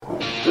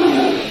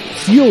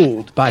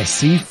Fueled by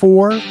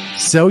C4,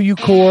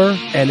 Cellucor,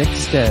 and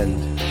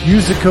Extend.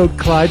 Use the code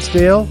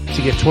Clydesdale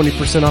to get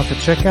 20% off at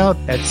checkout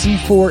at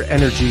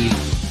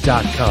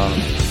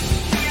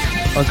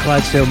c4energy.com. On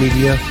Clydesdale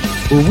Media,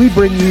 where we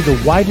bring you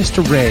the widest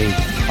array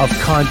of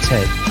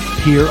content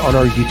here on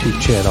our YouTube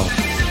channel.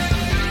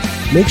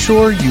 Make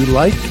sure you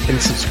like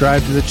and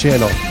subscribe to the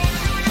channel.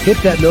 Hit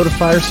that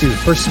notifier so you're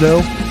the first to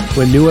know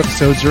when new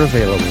episodes are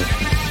available.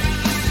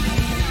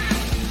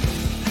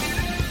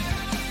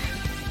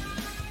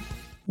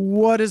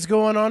 What is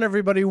going on,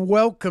 everybody?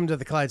 Welcome to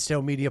the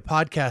Clydesdale Media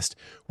Podcast,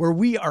 where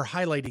we are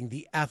highlighting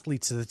the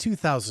athletes of the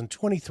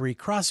 2023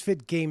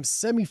 CrossFit Games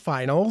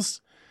semifinals.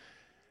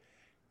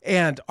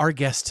 And our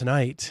guest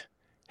tonight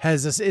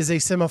is a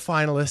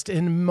semifinalist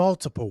in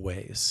multiple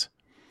ways.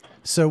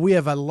 So we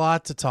have a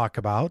lot to talk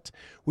about.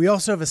 We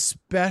also have a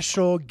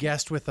special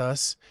guest with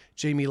us,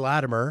 Jamie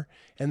Latimer.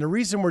 And the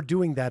reason we're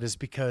doing that is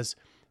because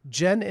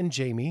Jenn and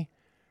Jamie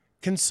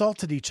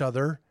consulted each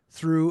other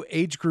through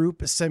age group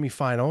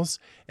semifinals,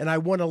 and I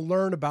want to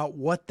learn about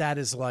what that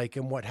is like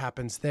and what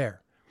happens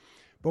there.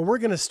 But we're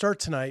going to start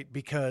tonight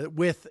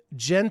with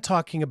Jenn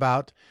talking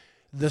about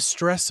the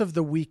stress of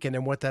the weekend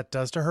and what that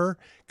does to her,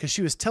 because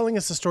she was telling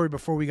us a story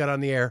before we got on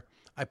the air.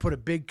 I put a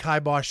big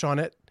kibosh on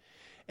it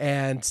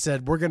and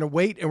said, we're going to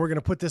wait and we're going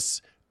to put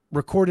this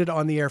recorded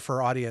on the air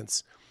for our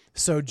audience.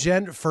 So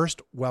Jenn,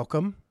 first,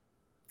 welcome.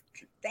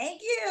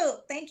 Thank you.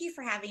 Thank you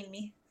for having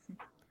me.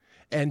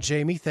 And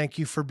Jamie, thank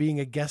you for being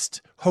a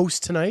guest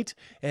host tonight.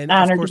 And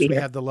Honored of course, we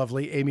here. have the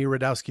lovely Amy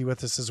Radowski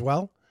with us as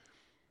well.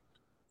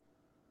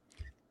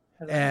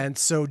 Hello. And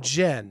so,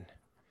 Jenn,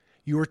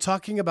 you were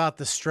talking about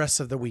the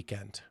stress of the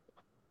weekend.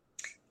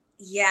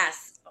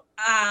 Yes.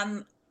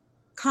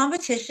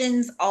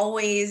 Competitions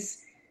always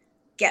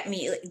get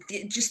me,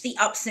 just the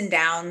ups and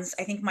downs.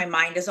 I think my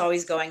mind is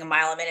always going a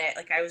mile a minute.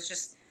 Like I was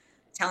just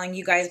telling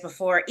you guys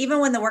before, even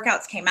when the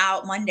workouts came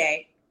out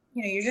Monday,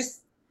 you're just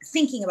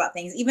thinking about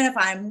things, even if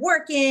I'm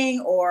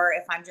working or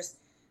if I'm just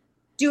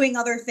doing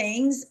other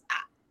things,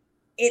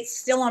 it's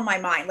still on my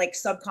mind, like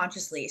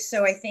subconsciously.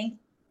 So I think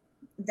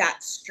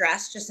that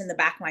stress just in the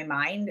back of my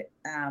mind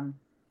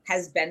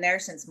has been there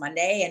since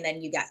Monday. And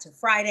then you got to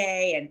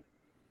Friday and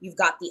you've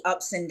got the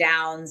ups and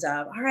downs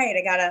of, all right,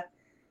 I gotta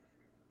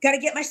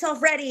get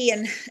myself ready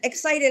and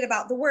excited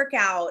about the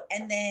workout.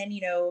 And then,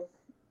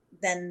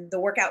 then the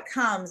workout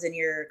comes and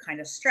you're kind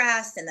of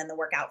stressed, and then the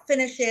workout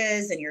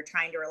finishes and you're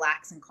trying to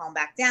relax and calm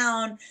back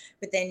down.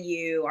 But then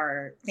you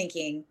are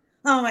thinking,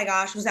 oh my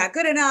gosh, was that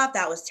good enough?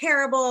 That was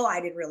terrible.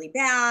 I did really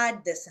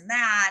bad, this and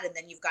that. And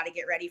then you've got to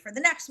get ready for the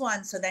next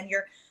one. So then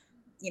you're,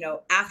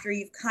 after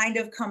you've kind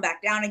of come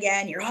back down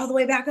again, you're all the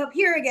way back up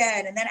here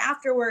again. And then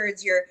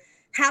afterwards you're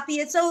happy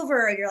it's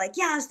over. And you're like,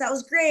 yes, that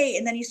was great.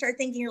 And then you start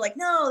thinking, you're like,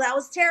 no, that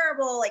was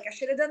terrible. Like I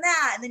should have done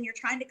that. And then you're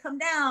trying to come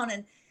down,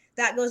 and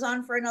that goes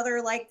on for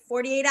another like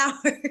 48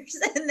 hours.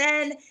 And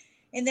then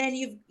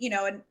you've,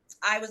 and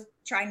I was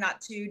trying not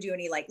to do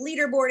any like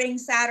leaderboarding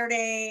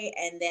Saturday.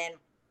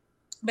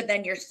 But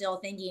then you're still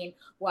thinking,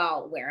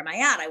 well, where am I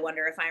at? I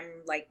wonder if I'm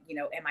like,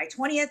 am I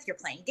 20th? You're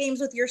playing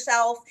games with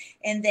yourself.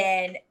 And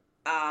then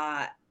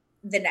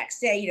the next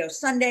day,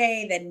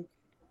 Sunday, then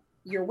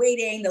you're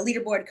waiting, the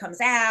leaderboard comes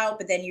out,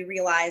 but then you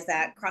realize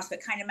that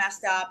CrossFit kind of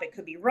messed up. It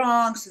could be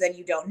wrong. So then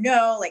you don't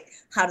know, like,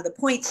 how do the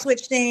points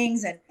switch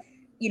things? And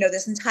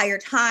this entire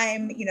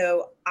time,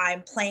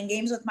 I'm playing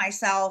games with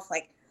myself,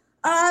 like,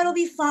 it'll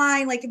be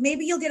fine. Like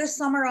maybe you'll get a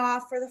summer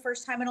off for the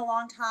first time in a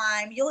long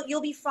time.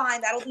 You'll be fine.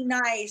 That'll be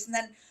nice. And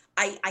then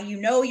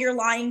you're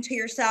lying to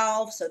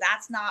yourself. So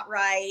that's not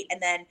right.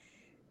 And then,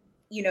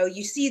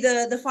 you see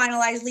the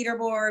finalized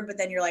leaderboard, but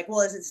then you're like,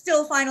 well, is it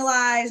still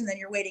finalized? And then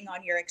you're waiting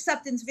on your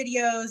acceptance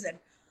videos. And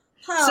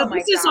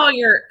this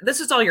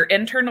is all your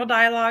internal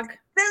dialogue.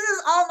 This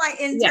is all my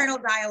internal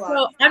dialogue.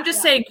 Well, I'm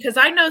just saying, because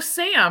I know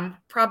Sam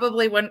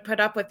probably wouldn't put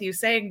up with you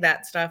saying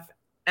that stuff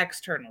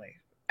externly.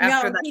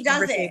 No, he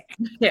doesn't.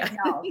 Yeah.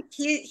 No,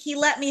 he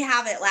let me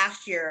have it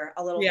last year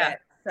a little bit.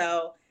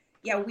 So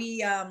yeah,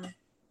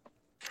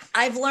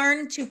 I've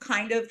learned to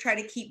kind of try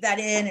to keep that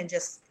in and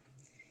just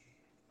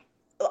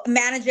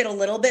manage it a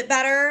little bit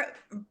better.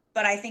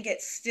 But I think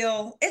it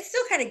still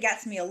kind of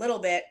gets me a little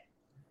bit,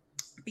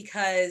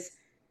 because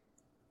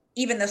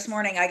even this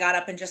morning I got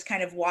up and just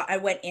kind of I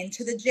went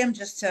into the gym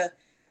just to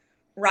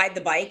ride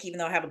the bike, even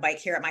though I have a bike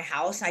here at my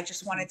house. I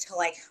just wanted to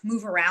like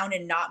move around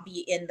and not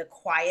be in the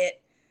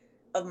quiet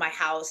of my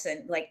house.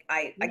 And like,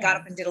 I got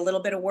up and did a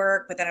little bit of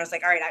work, but then I was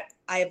like, all right,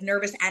 I have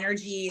nervous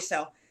energy.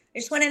 So I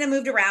just went in and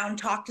moved around,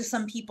 talked to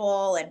some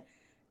people, and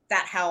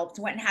that helped.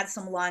 Went and had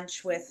some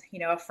lunch with,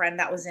 a friend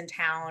that was in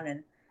town,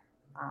 and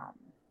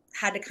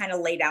had to kind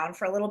of lay down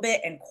for a little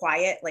bit and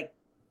quiet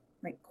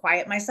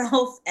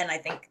myself. And I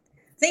think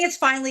it's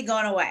finally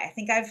gone away. I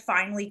think I've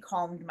finally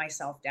calmed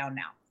myself down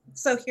now.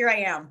 So here I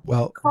am.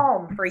 Well,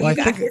 calm for you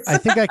guys. I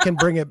think I can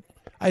bring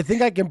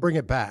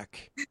it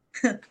back.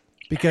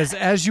 Because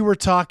as you were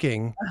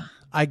talking,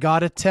 I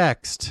got a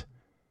text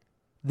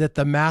that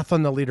the math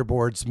on the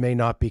leaderboards may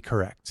not be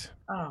correct.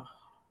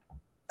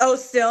 Oh,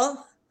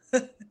 still?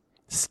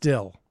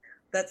 Still.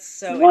 That's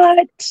so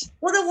What?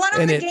 Well, the one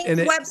on And the it- game's and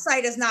it-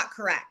 website is not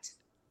correct.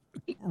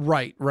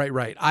 Right.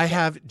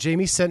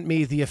 Jamie sent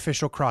me the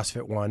official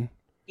CrossFit one.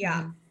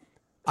 Yeah.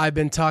 I've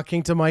been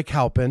talking to Mike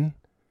Halpin.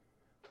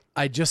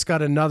 I just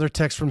got another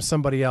text from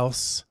somebody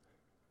else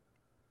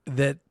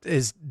that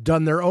has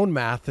done their own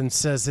math and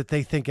says that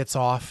they think it's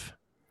off.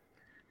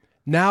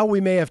 Now we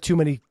may have too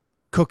many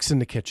cooks in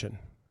the kitchen.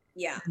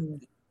 Yeah.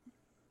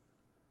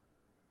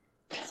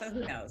 So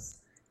who knows?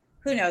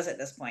 Who knows at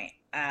this point?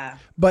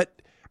 But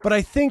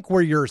I think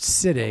where you're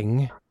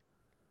sitting,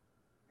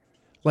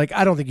 like,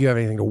 I don't think you have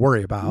anything to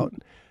worry about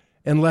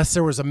unless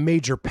there was a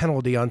major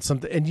penalty on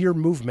something, and your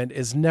movement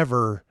is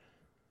never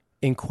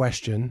in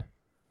question.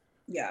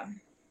 Yeah.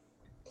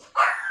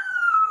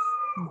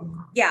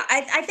 Yeah,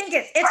 I think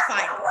it's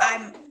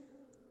fine.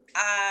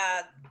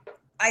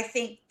 I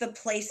think the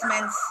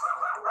placements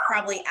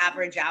probably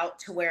average out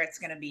to where it's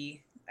going to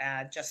be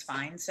just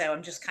fine. So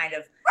I'm just kind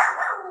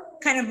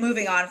of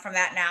moving on from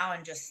that now,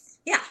 and just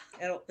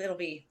it'll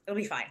be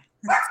fine.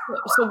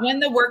 So when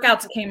the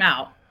workouts came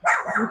out,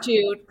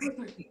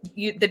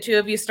 the two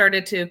of you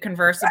started to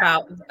converse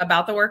about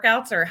the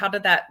workouts, or how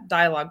did that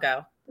dialogue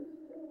go?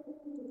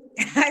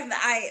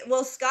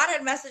 Well, Scott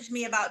had messaged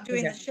me about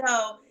doing the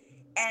show,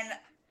 and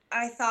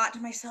I thought to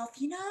myself,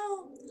 I'm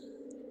going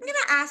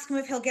to ask him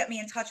if he'll get me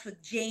in touch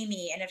with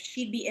Jamie and if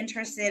she'd be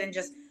interested in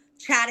just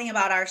chatting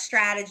about our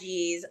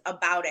strategies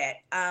about it.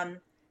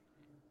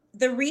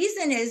 The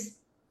reason is,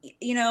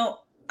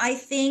 I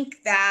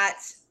think that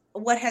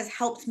what has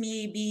helped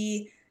me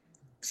be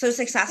so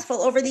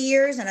successful over the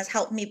years and has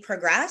helped me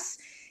progress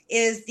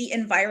is the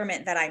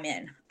environment that I'm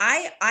in.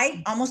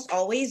 I almost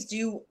always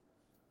do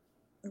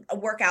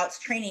workouts,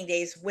 training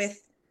days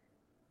with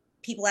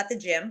people at the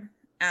gym,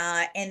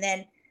 and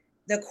then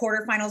the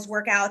quarterfinals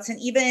workouts, and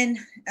even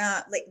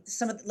like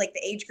some of the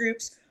age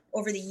groups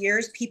over the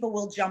years, people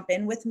will jump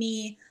in with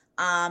me.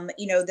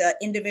 The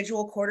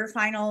individual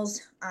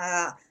quarterfinals.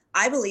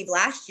 I believe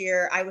last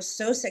year I was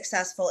so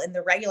successful in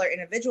the regular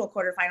individual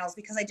quarterfinals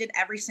because I did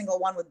every single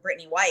one with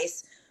Brittany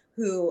Weiss,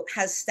 who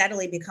has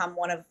steadily become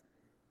one of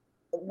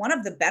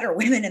the better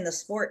women in the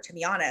sport, to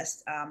be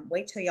honest.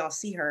 Wait till y'all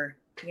see her,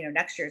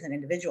 next year as an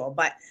individual.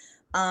 But,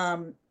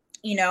 and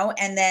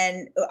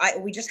then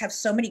we just have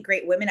so many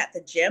great women at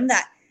the gym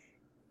that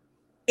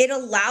it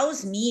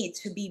allows me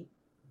to be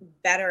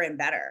better and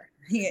better,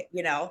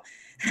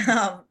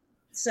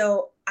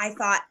 So I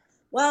thought,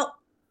 well,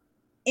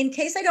 in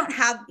case I don't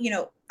have,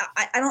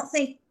 I don't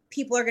think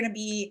people are going to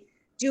be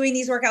doing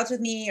these workouts with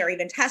me or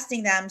even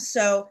testing them.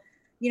 So,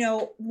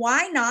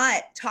 why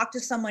not talk to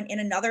someone in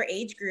another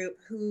age group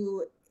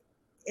who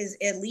is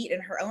elite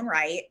in her own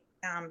right,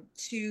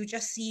 to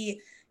just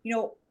see,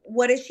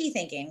 what is she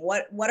thinking?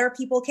 What are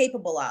people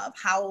capable of?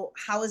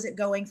 How is it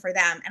going for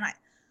them? And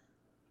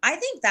I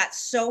think that's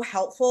so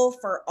helpful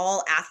for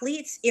all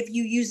athletes if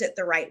you use it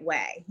the right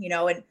way,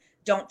 and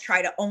don't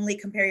try to only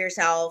compare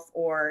yourself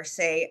or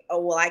say, oh,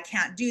 well, I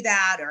can't do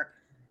that, or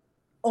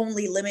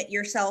only limit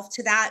yourself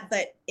to that.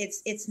 But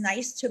it's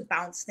nice to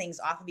bounce things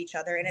off of each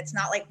other. And it's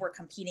not like we're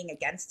competing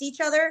against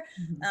each other.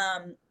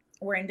 Mm-hmm.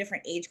 We're in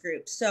different age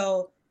groups.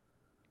 So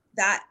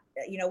that,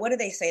 what do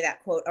they say,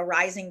 that quote, a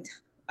rising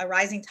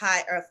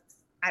tide, or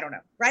I don't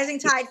know, rising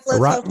tide floats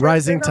all ships.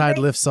 Rising tide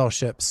lifts all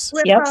ships.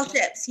 All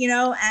ships,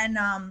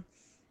 and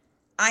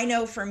I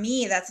know for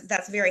me,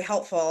 that's very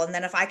helpful. And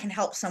then if I can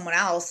help someone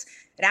else,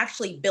 it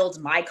actually builds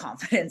my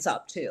confidence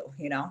up too,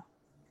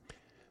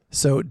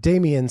 So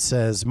Damien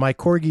says, my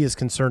corgi is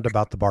concerned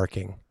about the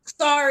barking.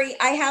 Sorry,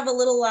 I have a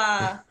little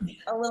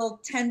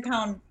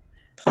 10-pound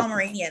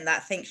Pomeranian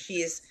that thinks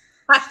she's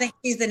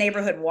the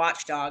neighborhood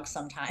watchdog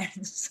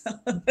sometimes.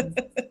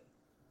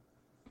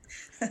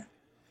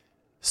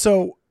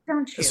 So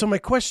my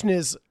question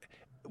is,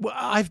 well,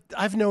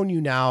 I've known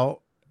you now,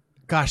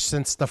 gosh,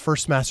 since the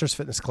first Masters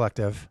Fitness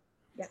Collective.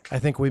 Yeah. I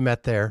think we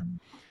met there.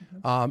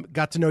 Mm-hmm.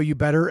 Got to know you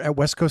better at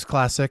West Coast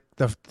Classic,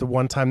 the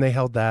one time they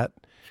held that.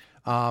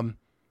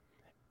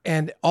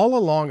 And all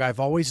along, I've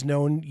always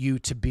known you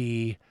to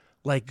be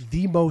like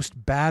the most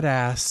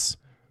badass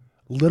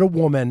little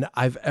woman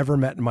I've ever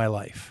met in my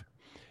life.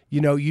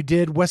 You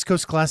did West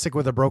Coast Classic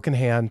with a broken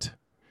hand.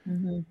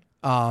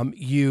 Mm-hmm.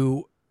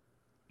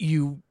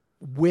 You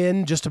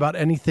win just about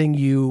anything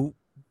you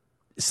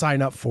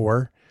sign up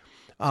for.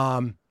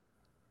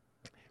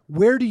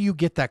 Where do you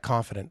get that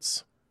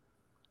confidence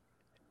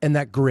and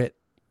that grit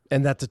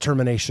and that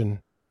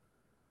determination?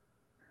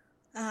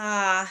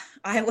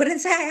 I wouldn't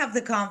say I have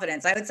the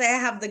confidence. I would say I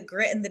have the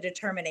grit and the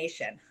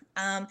determination.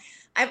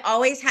 I've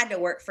always had to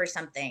work for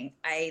something.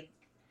 I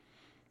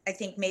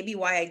think maybe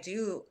why I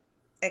do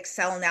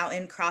excel now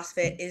in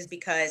CrossFit is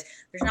because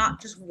there's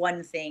not just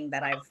one thing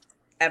that I've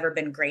ever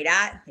been great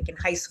at. Like in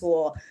high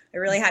school, I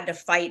really had to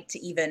fight to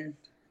even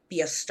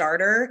be a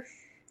starter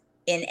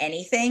in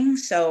anything.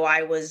 So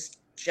I was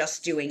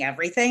just doing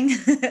everything.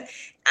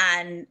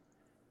 And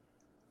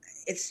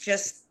it's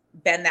just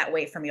been that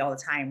way for me all the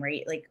time,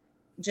 right? Like,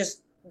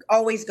 just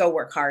always go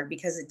work hard,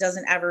 because it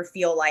doesn't ever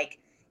feel like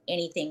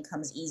anything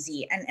comes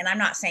easy. And I'm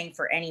not saying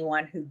for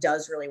anyone who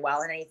does really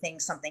well in anything,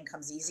 something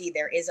comes easy.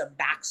 There is a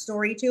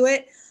backstory to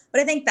it.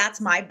 But I think that's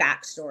my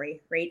backstory,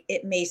 right?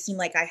 It may seem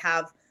like I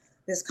have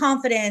this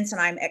confidence and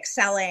I'm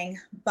excelling,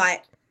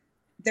 but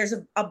there's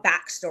a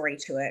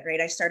backstory to it, right?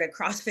 I started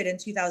CrossFit in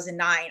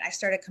 2009. I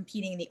started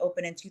competing in the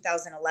Open in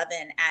 2011.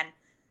 And,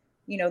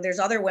 you know, there's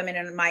other women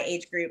in my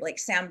age group like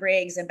Sam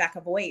Briggs and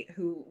Becca Voigt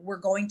who were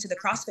going to the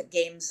CrossFit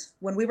Games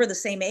when we were the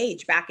same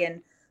age back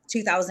in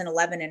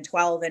 2011 and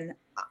 12. And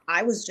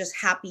I was just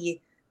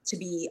happy to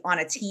be on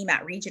a team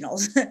at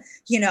regionals.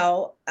 You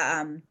know,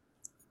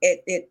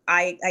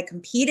 I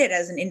competed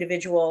as an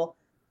individual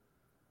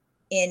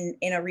in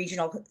a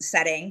regional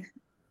setting,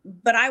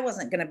 but I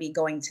wasn't going to be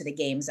going to the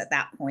games at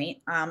that point.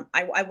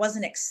 I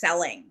wasn't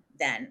excelling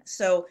then.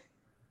 So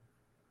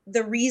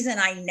the reason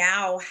I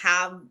now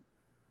have,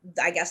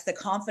 I guess, the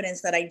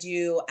confidence that I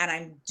do, and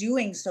I'm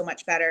doing so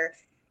much better,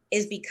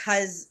 is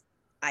because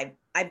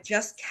I've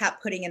just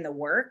kept putting in the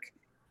work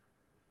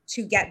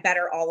to get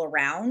better all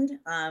around.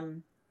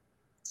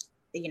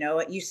 You know,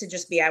 it used to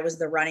just be I was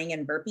the running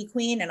and burpee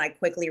queen, and I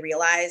quickly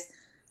realized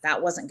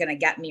that wasn't going to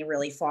get me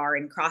really far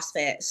in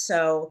CrossFit.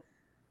 So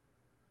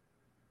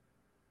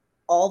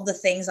all the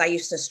things I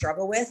used to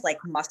struggle with, like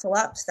muscle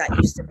ups that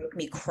used to make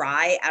me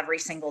cry every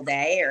single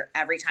day or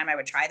every time I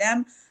would try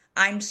them,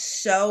 I'm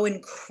so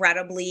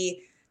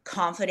incredibly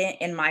confident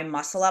in my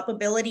muscle up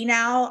ability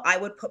now. I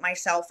would put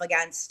myself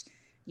against,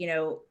 you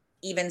know,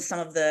 even some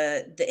of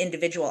the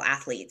individual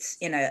athletes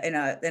in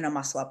a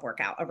muscle up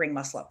workout, a ring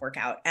muscle up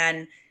workout.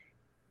 And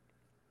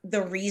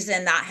the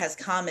reason that has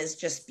come is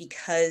just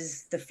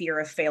because the fear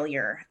of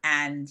failure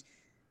and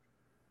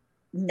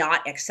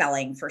not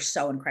excelling for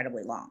so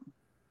incredibly long.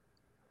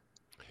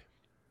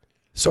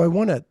 So I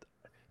want to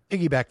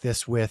piggyback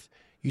this with,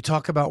 you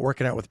talk about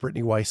working out with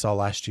Brittany Weissall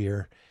last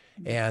year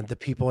and the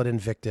people at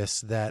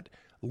Invictus that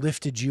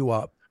lifted you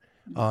up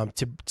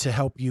to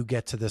help you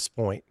get to this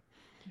point.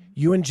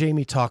 You and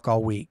Jamie talk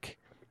all week.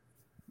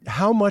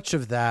 How much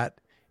of that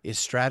is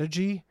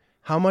strategy?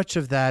 How much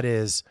of that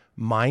is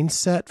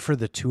mindset for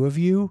the two of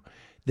you,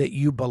 that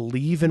you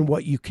believe in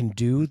what you can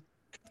do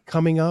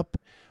coming up?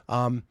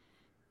 And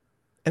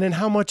then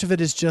how much of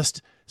it is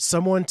just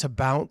someone to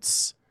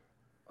bounce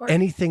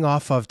anything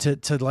off of,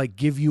 to like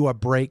give you a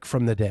break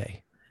from the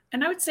day?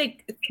 And I would say,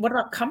 what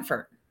about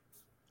comfort?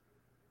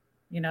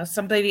 You know,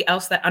 somebody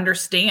else that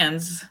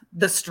understands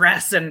the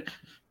stress and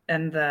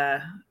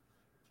the,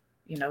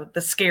 you know,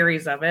 the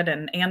scaries of it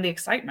and the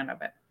excitement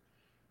of it.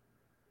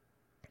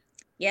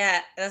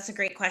 Yeah, that's a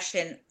great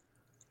question.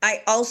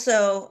 I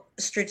also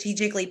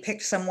strategically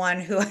picked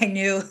someone who I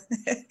knew.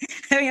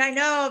 I mean, I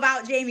know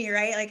about Jamie,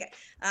 right? Like,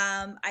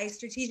 I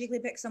strategically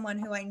picked someone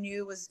who I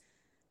knew was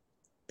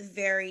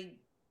very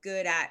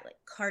good at like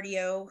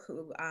cardio,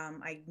 who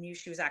I knew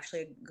she was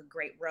actually a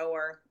great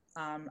rower.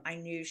 I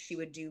knew she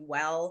would do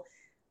well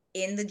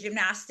in the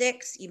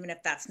gymnastics, even if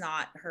that's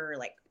not her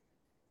like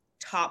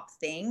top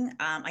thing.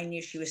 I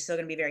knew she was still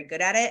going to be very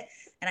good at it.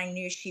 And I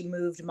knew she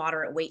moved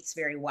moderate weights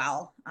very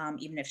well,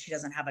 even if she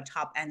doesn't have a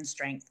top end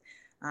strength,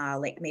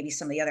 like maybe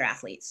some of the other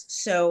athletes.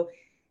 So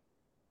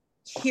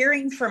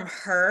hearing from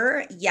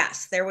her,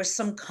 yes, there was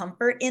some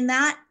comfort in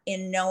that,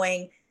 in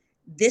knowing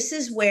this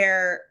is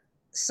where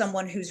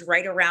someone who's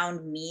right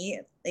around me,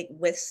 like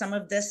with some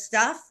of this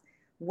stuff,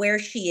 where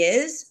she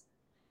is,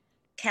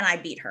 can I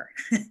beat her?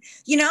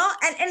 You know,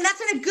 and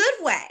that's in a good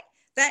way.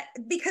 That,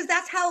 because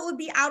that's how it would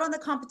be out on the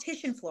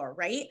competition floor,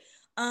 right?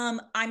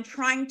 I'm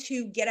trying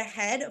to get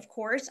ahead, of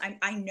course.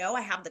 I know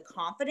I have the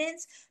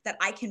confidence that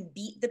I can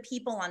beat the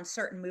people on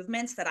certain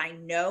movements that I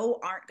know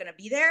aren't going to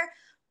be there.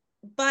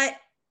 But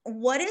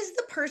what is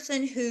the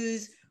person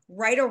who's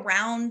right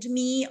around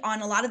me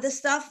on a lot of this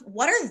stuff?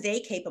 What are they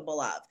capable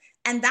of?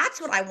 And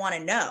that's what I want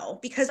to know,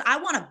 because I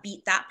want to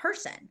beat that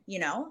person. You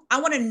know,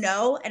 I want to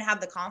know and have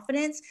the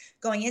confidence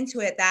going into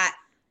it that,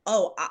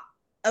 oh,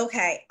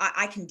 okay,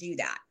 I can do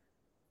that.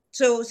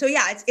 So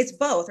yeah, it's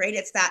both, right?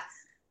 It's that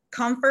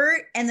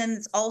comfort, and then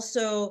it's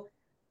also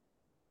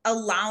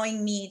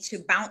allowing me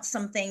to bounce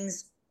some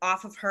things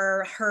off of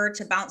her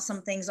to bounce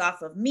some things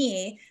off of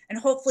me. And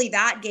hopefully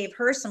that gave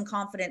her some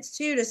confidence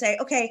too, to say,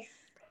 okay,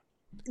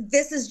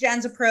 this is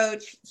Jenn's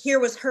approach. Here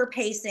was her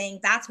pacing.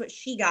 That's what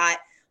she got.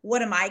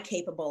 What am I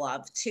capable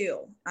of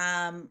too?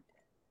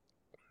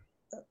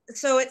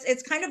 So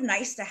it's kind of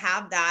nice to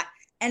have that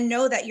and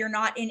know that you're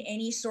not in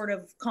any sort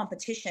of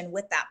competition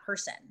with that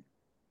person.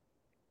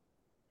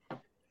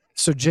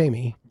 So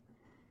Jamie,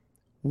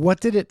 what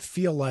did it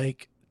feel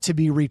like to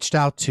be reached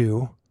out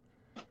to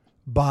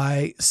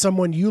by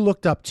someone you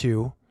looked up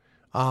to,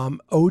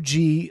 OG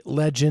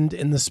legend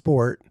in the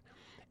sport,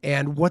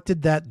 and what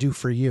did that do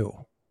for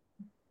you?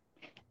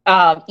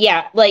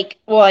 Yeah, like,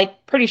 well, I'm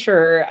pretty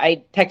sure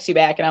I text you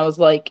back and I was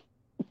like,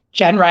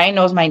 Jenn Ryan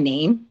knows my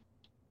name,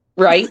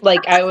 right?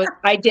 Like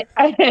I did.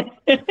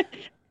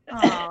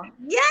 Oh,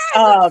 yes,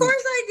 of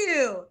course I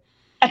do.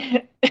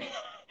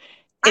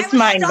 I was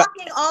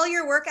stalking all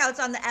your workouts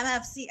on the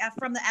MFC,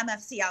 from the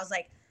MFC. I was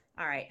like,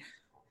 all right,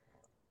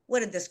 what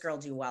did this girl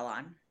do well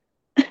on?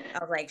 I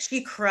was like,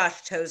 she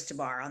crushed toes to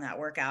bar on that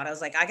workout. I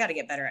was like, I got to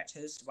get better at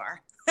toes to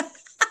bar.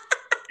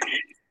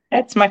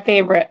 That's my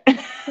favorite.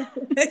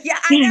 Yeah,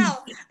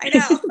 I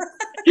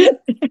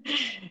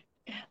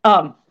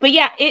know. But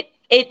yeah,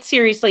 it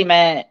seriously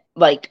meant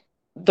like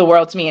the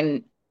world to me.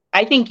 And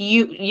I think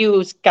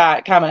you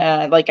Scott commented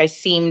on it, like I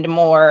seemed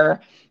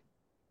more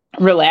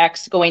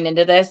relaxed going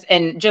into this,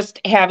 and just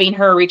having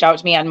her reach out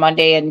to me on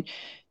Monday and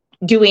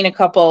doing a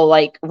couple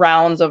like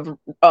rounds of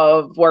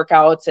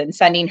workouts and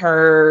sending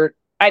her,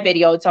 I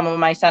videoed some of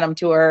them, I sent them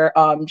to her.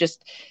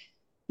 Just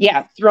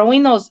yeah,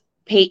 throwing those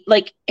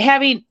like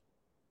having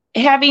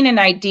an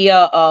idea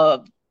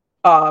of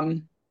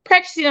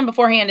practicing them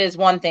beforehand is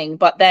one thing,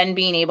 but then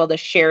being able to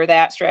share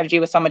that strategy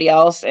with somebody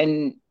else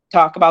and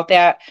talk about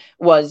that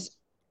was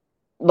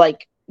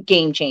like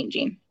game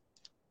changing.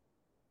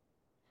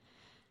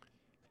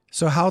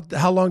 So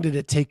how long did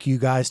it take you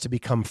guys to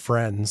become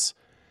friends?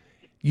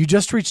 You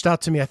just reached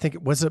out to me, I think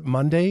was it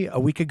Monday, a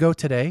week ago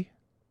today?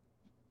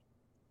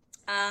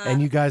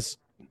 And you guys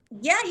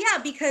Yeah,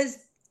 because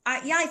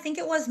I think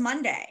it was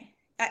Monday.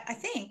 I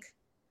think.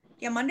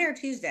 Yeah, Monday or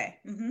Tuesday.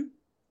 Mm-hmm.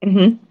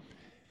 Mm-hmm.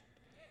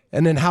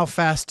 And then how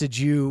fast did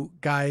you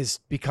guys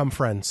become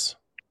friends?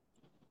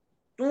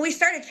 Well, we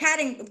started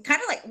chatting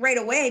kind of like right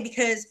away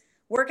because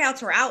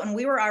workouts were out and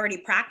we were already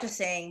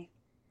practicing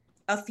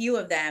a few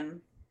of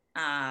them.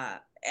 I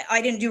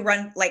didn't do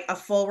a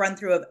full run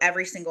through of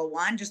every single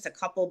one, just a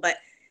couple, but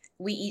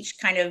we each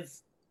kind of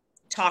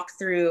talked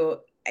through,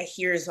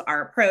 here's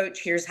our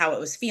approach, here's how it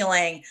was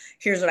feeling,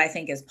 here's what I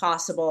think is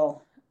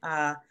possible.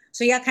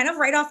 So yeah, kind of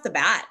right off the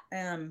bat,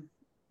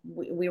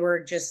 we were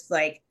just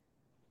like,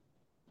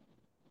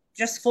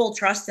 just full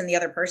trust in the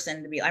other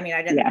person to be, I mean,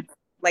 I didn't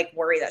like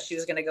worry that she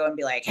was going to go and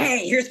be like,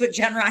 hey, here's what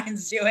Jenn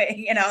Ryan's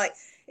doing. You know, like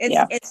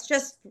it's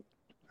just,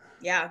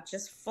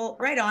 just full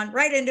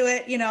right into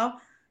it, you know,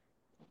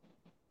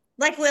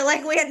 like we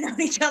had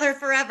known each other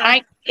forever.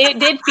 It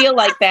did feel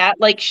like that.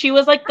 Like she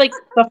was like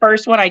the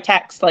first one I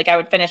text, like I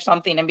would finish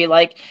something and be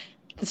like,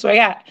 this is what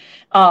I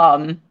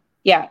got.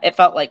 Yeah, it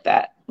felt like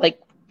that.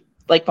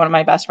 Like one of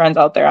my best friends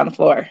out there on the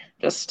floor.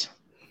 Just.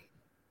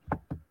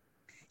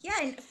 Yeah.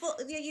 And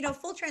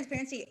full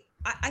transparency.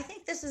 I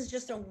think this is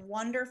just a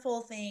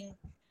wonderful thing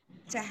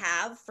to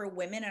have for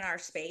women in our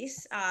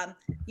space.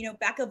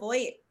 Becca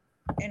Voigt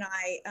and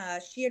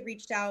she had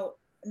reached out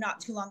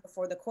not too long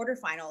before the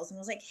quarterfinals and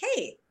was like,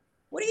 hey,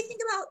 what do you think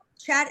about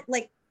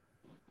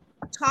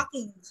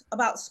talking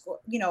about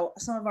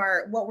some of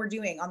what we're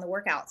doing on the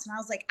workouts? And I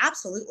was like,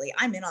 absolutely,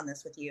 I'm in on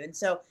this with you. And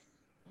so,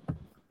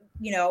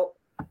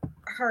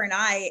 her and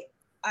I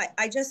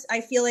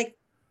feel like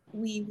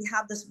we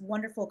have this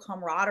wonderful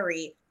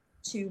camaraderie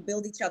to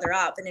build each other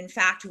up. And in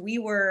fact, we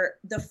were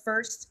the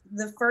first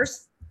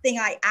thing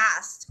I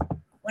asked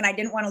when I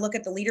didn't want to look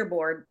at the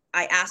leaderboard,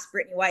 I asked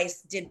Brittany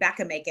Weiss, did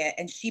Becca make it?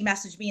 And she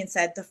messaged me and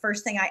said, the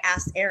first thing I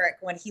asked Eric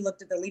when he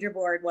looked at the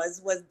leaderboard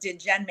was did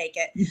Jenn make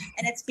it?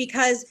 And it's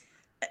because,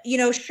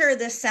 sure,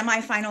 this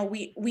semifinal,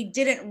 we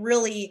didn't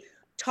really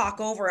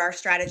talk over our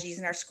strategies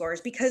and our scores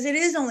because it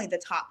is only the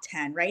top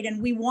 10, right? And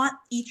we want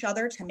each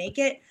other to make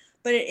it,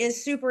 but it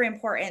is super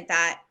important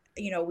that,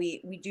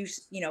 we do,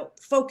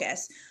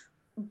 focus.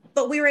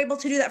 But we were able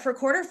to do that for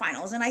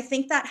quarterfinals. And I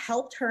think that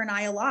helped her and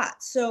I a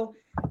lot. So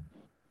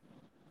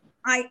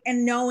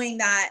and knowing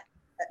that,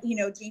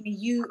 Jamie,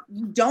 you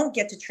don't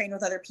get to train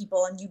with other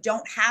people and you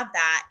don't have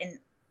that. And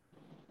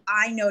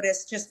I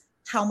noticed just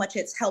how much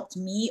it's helped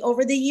me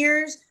over the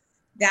years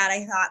that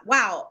I thought,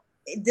 wow,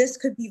 this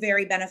could be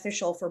very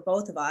beneficial for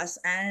both of us.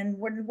 And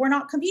we're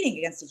not competing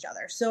against each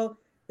other. So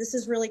this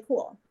is really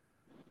cool.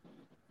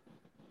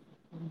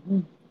 Mm-hmm.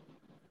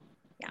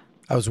 Yeah.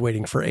 I was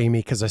waiting for Amy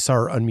because I saw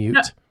her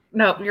unmute.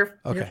 No, you're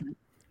okay.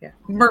 Yeah.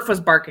 Murph was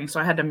barking, so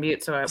I had to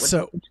mute so I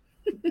would.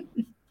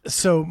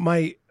 So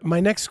my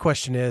next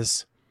question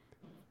is,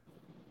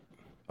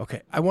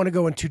 okay, I want to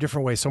go in two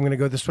different ways. So I'm going to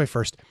go this way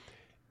first.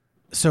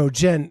 So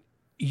Jenn,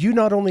 you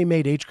not only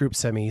made age group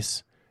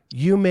semis,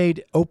 you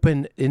made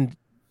open in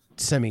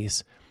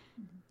semis.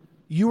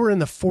 You were in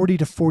the 40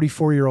 to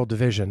 44-year-old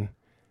division.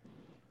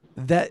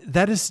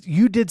 That is,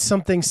 you did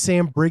something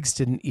Sam Briggs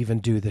didn't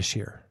even do this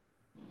year.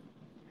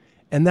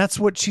 And that's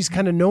what she's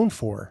kind of known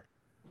for,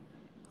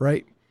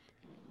 right?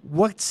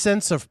 What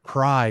sense of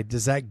pride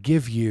does that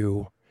give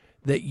you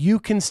that you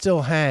can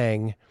still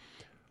hang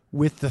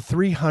with the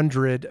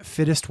 300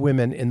 fittest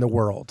women in the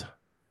world?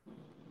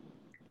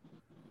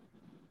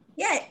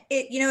 Yeah,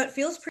 it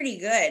feels pretty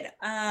good.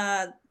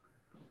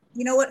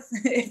 You know what?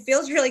 It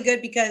feels really good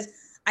because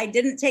I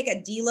didn't take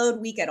a deload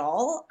week at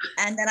all.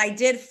 And then I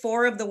did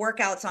 4 of the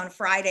workouts on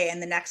Friday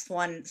and the next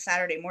one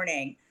Saturday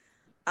morning.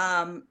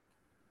 And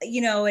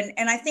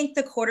I think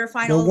the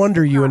quarterfinals. No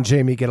wonder you and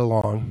Jamie get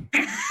along.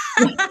 I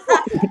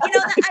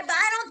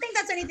don't think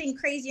that's anything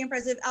crazy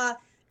impressive.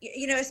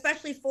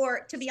 Especially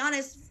to be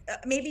honest,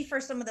 maybe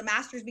for some of the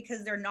masters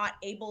because they're not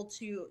able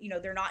to,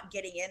 they're not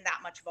getting in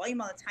that much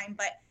volume all the time.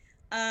 But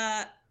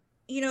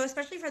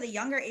especially for the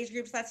younger age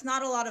groups, that's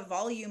not a lot of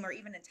volume or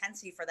even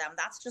intensity for them.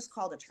 That's just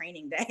called a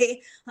training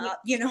day. Or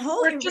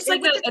just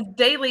like a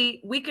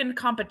daily weekend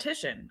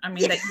competition. I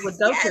mean, that you would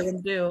go to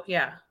and do.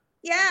 Yeah.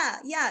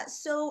 Yeah.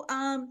 So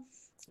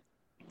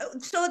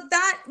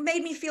that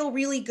made me feel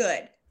really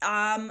good.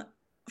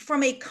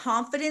 From a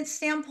confidence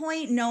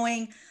standpoint,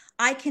 knowing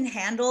I can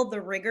handle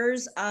the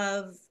rigors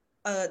of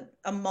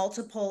a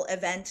multiple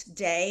event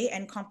day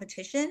and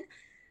competition.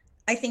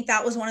 I think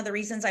that was one of the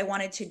reasons I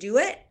wanted to do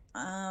it.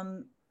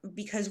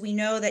 Because we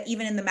know that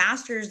even in the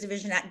Masters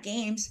division at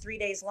games, 3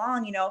 days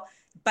long,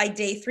 by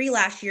day 3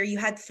 last year, you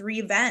had 3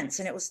 events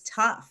and it was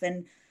tough.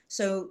 And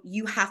so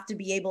you have to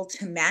be able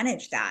to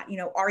manage that.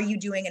 Are you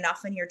doing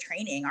enough in your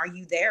training? Are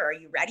you there? Are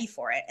you ready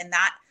for it? And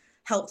that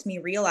helped me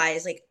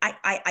realize like,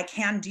 I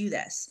can do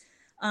this.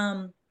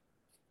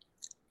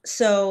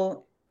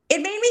 So it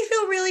made me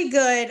feel really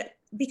good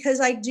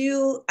because I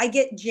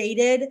get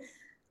jaded,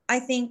 I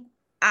think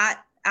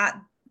at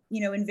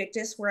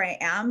Invictus where I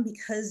am,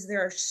 because there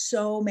are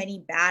so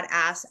many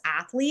badass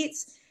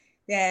athletes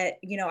that,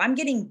 I'm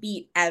getting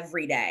beat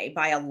every day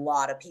by a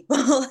lot of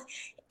people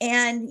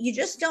and you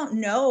just don't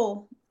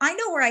know. I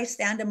know where I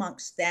stand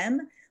amongst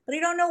them, but I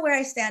don't know where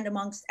I stand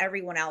amongst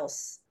everyone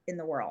else in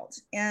the world.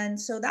 And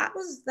so that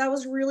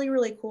was really,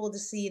 really cool to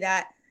see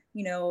that,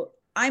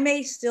 I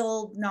may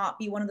still not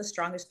be one of the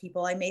strongest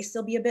people. I may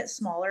still be a bit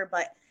smaller,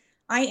 but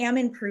I am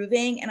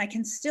improving and I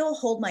can still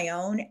hold my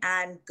own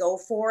and go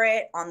for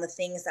it on the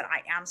things that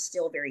I am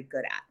still very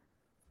good at.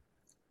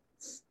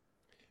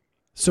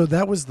 So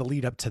that was the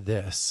lead up to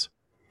this.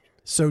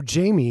 So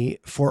Jamie,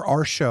 for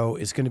our show,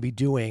 is going to be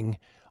doing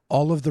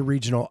all of the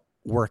regional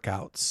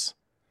workouts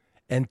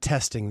and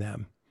testing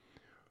them.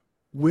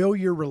 Will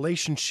your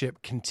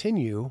relationship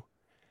continue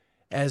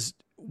as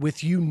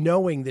with you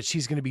knowing that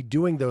she's going to be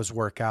doing those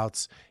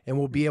workouts and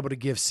will be able to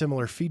give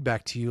similar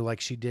feedback to you like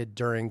she did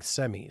during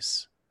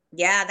semis?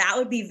 Yeah, that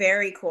would be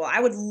very cool. I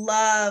would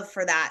love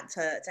for that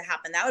to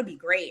happen. That would be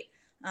great.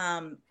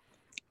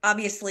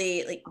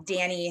 Obviously, like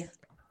Danny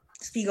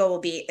Spiegel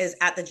is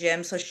at the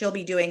gym, so she'll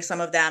be doing some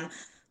of them,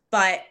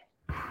 but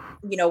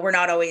we're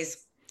not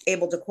always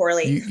able to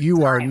correlate.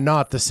 You are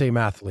not the same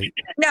athlete.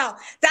 No,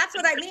 that's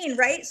what I mean,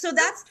 right? So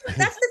that's the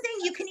thing.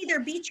 You can either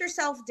beat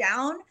yourself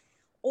down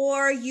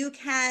or you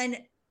can,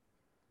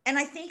 and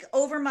I think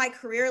over my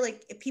career,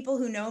 like people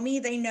who know me,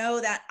 they know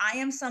that I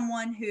am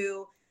someone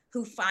who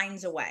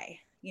finds a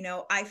way.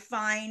 I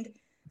find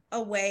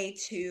a way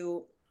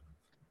to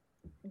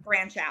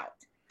branch out,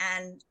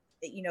 and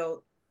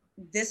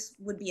this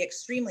would be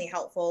extremely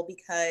helpful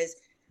because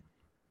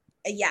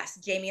yes,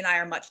 Jamie and I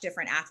are much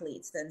different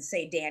athletes than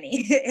say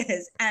Danny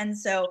is. And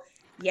so,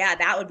 yeah,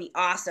 that would be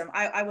awesome.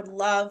 I would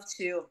love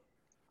to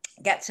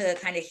get to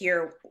kind of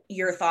hear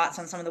your thoughts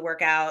on some of the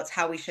workouts,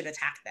 how we should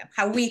attack them,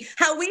 how we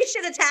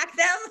should attack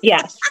them.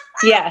 Yes.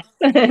 And,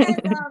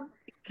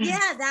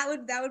 yeah,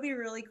 that would be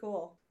really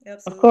cool.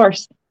 Absolutely. Of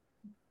course.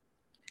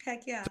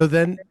 Heck yeah. So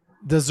then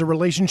does the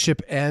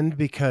relationship end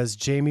because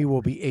Jamie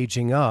will be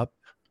aging up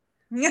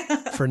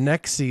for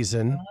next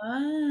season?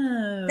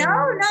 Oh.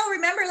 No.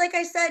 Remember, like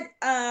I said,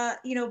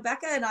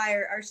 Becca and I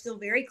are still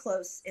very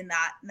close in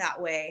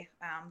that way,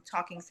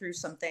 talking through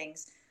some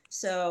things.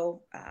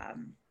 So,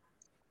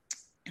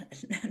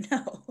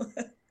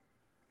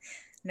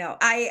 no,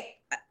 I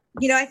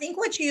think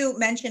what you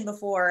mentioned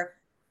before,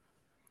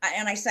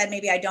 and I said,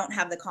 maybe I don't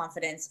have the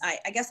confidence.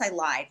 I guess I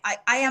lied.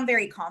 I am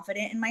very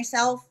confident in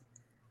myself.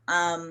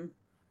 I'm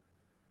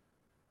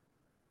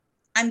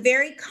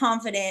very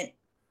confident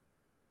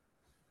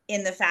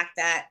in the fact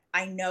that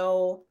I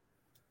know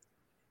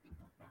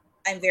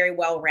I'm very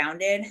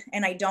well-rounded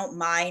and I don't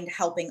mind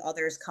helping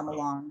others come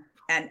along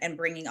and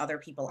bringing other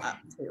people up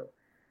too.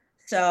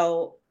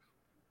 So,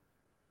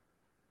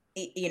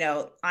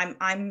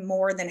 I'm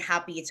more than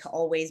happy to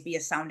always be a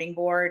sounding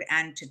board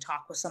and to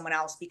talk with someone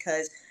else,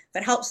 because if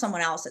it helps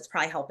someone else, it's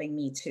probably helping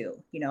me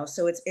too,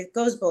 so it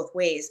goes both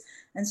ways.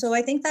 And so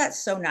I think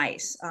that's so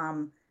nice,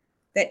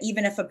 that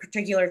even if a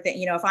particular thing,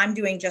 if I'm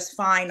doing just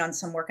fine on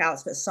some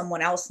workouts, but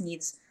someone else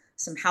needs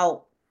some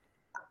help,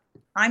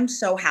 I'm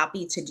so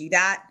happy to do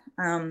that,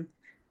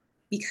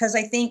 because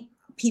I think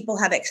people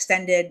have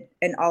extended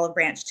an olive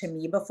branch to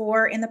me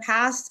before in the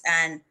past,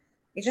 and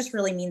it just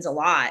really means a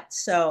lot.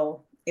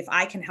 So if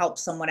I can help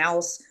someone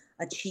else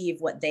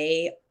achieve what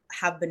they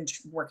have been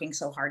working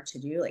so hard to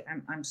do, like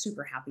I'm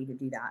super happy to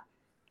do that.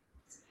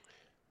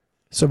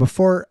 So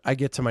before I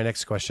get to my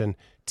next question,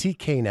 T.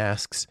 Kane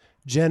asks,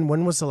 Jen,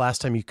 when was the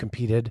last time you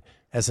competed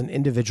as an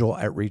individual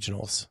at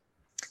regionals?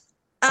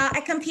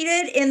 I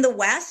competed in the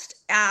West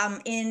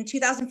in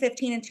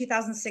 2015 and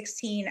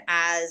 2016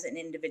 as an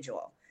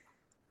individual.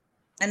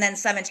 And then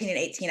 17 and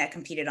 18, I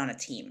competed on a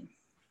team.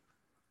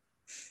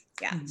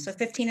 Yeah. Mm-hmm. So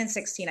 15 and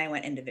 16, I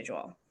went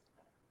individual.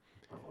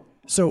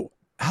 So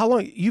how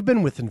long, you've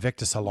been with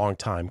Invictus a long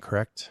time,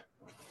 correct?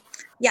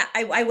 Yeah.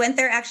 I went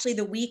there actually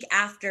the week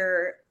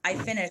after I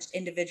finished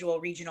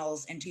individual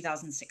regionals in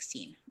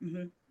 2016.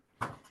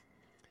 Mm-hmm.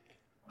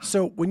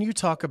 So when you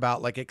talk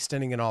about like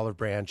extending an olive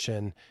branch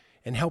and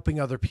helping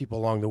other people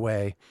along the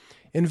way,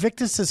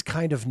 Invictus is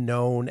kind of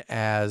known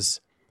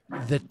as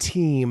the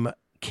team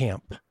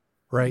camp,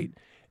 right?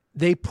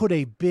 They put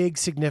a big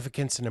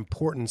significance and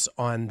importance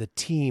on the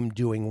team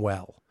doing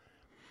well.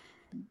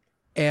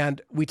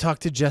 And we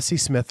talked to Jesse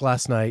Smith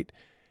last night.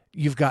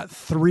 You've got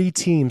 3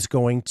 teams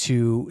going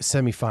to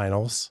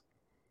semifinals.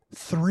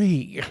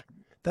 3.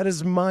 That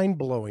is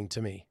mind-blowing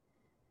to me.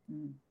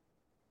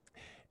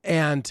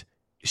 And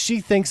she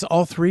thinks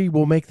all 3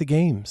 will make the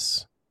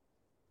games.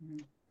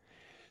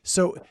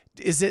 So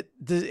is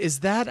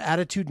that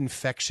attitude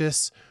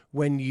infectious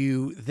when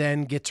you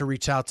then get to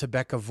reach out to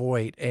Becca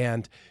Voigt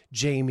and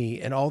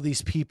Jamie and all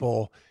these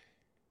people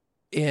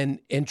in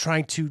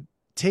trying to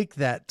take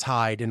that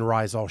tide and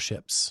rise all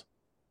ships?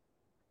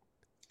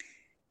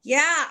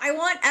 Yeah, I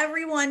want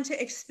everyone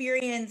to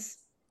experience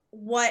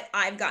what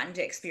I've gotten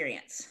to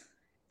experience.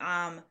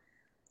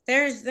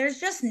 There's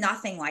just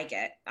nothing like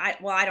it.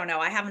 I don't know.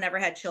 I haven't ever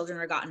had children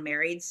or gotten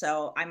married,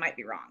 so I might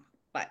be wrong.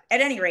 But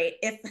at any rate,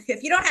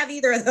 if you don't have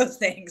either of those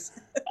things,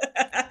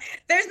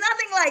 there's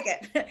nothing like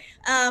it.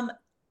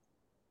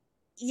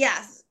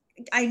 Yes,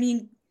 I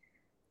mean,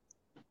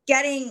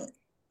 getting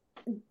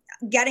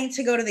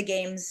to go to the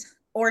games,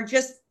 or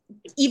just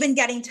even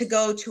getting to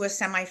go to a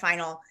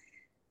semifinal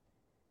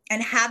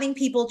and having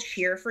people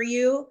cheer for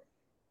you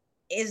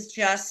is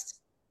just,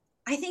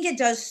 I think it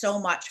does so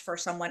much for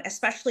someone,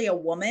 especially a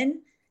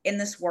woman in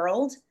this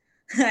world,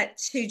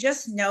 to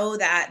just know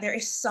that there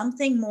is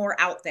something more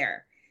out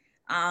there.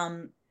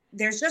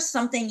 There's just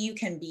something you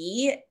can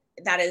be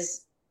that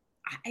is,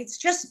 it's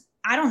just,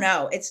 I don't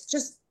know. It's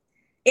just,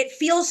 it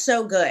feels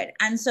so good.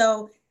 And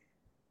so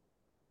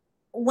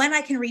when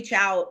I can reach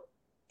out,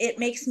 it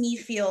makes me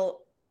feel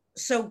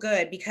so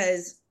good,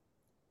 because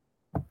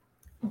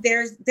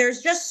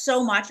there's just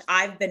so much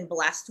I've been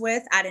blessed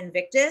with at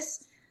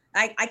Invictus.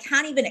 I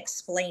can't even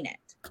explain it.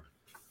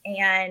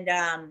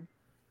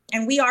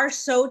 And we are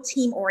so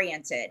team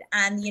oriented,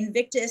 and the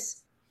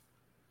Invictus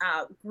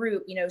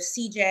group,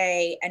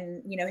 CJ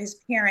and, his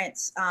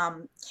parents,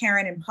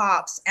 Karen and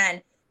Pops,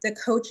 and the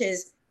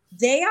coaches,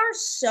 they are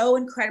so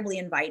incredibly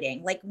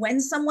inviting. Like, when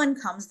someone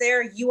comes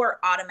there, you are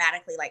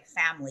automatically like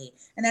family,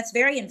 and that's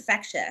very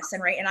infectious.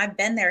 And I've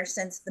been there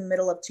since the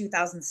middle of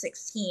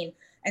 2016.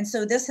 And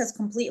so this has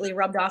completely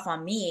rubbed off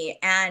on me.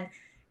 And,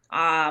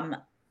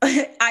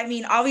 I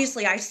mean,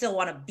 obviously I still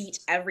want to beat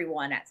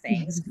everyone at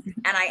things,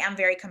 and I am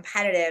very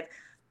competitive,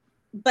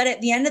 but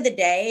at the end of the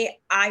day,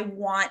 I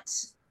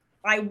want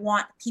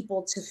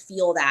people to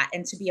feel that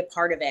and to be a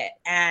part of it.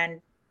 And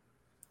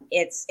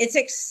it's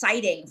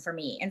exciting for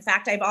me. In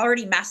fact, I've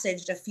already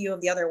messaged a few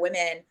of the other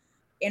women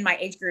in my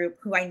age group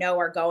who I know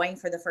are going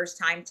for the first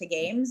time to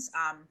games.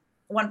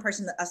 One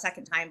person a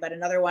second time, but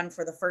another one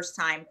for the first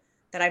time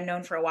that I've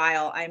known for a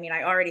while. I mean,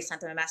 I already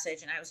sent them a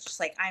message, and I was just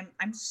like,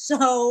 I'm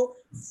so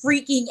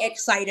freaking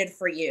excited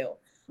for you.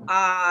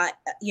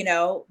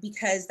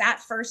 Because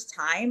that first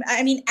time,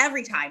 I mean,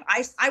 every time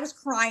I was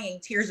crying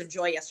tears of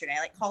joy yesterday.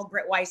 I called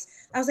Britt Weiss.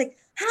 I was like,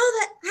 how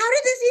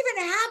did this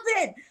even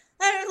happen?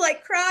 I was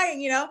like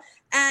crying,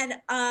 and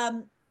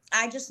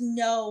I just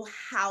know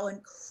how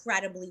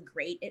incredibly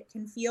great it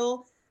can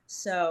feel.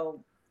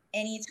 So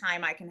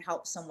anytime I can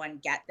help someone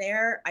get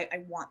there,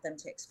 I want them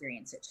to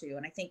experience it too.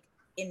 And I think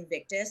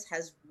Invictus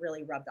has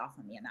really rubbed off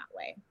on me in that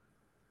way.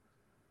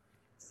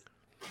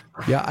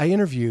 Yeah, I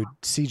interviewed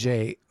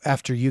CJ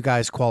after you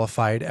guys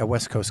qualified at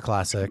West Coast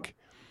Classic,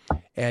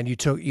 and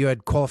you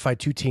had qualified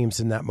 2 teams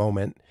in that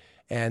moment,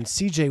 and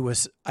CJ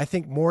was, I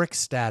think, more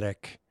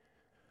ecstatic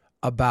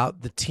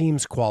about the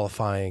teams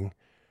qualifying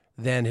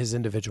than his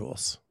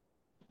individuals.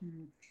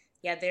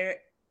 Yeah,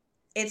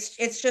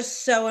 it's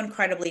just so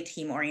incredibly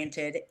team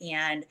oriented.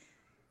 And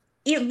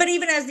but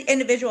even as the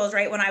individuals,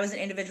 when I was an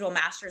individual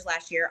masters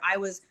last year, I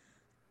was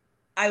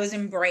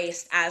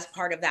embraced as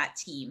part of that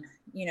team,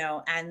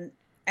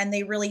 and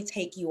they really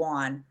take you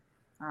on.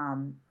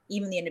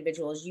 Even the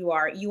individuals, you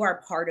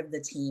are part of the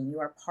team.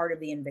 You are part of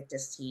the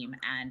Invictus team.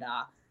 And,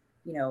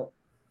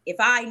 if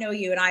I know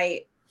you and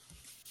I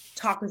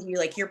talk with you,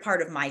 like, you're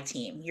part of my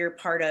team, you're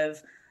part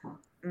of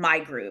my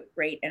group.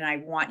 Right. And I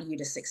want you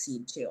to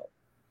succeed too.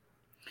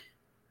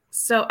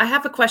 So I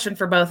have a question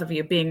for both of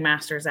you, being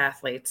masters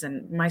athletes,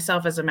 and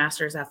myself as a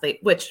masters athlete,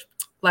 which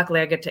luckily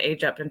I get to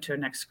age up into a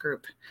next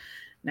group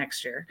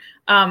next year.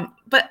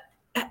 But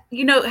do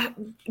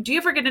you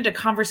ever get into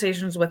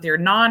conversations with your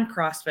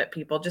non-CrossFit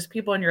people, just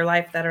people in your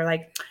life that are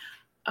like,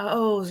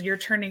 oh, you're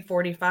turning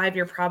 45,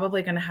 you're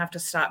probably going to have to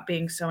stop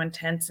being so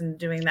intense and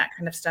doing that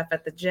kind of stuff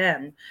at the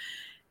gym?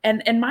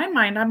 And in my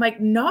mind, I'm like,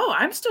 no,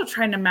 I'm still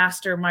trying to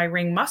master my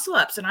ring muscle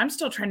ups, and I'm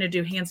still trying to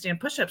do handstand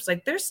push-ups.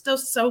 Like, there's still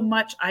so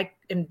much I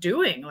am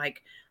doing.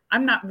 Like,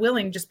 I'm not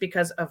willing, just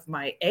because of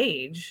my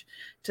age,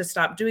 to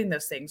stop doing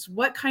those things.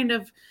 What kind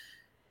of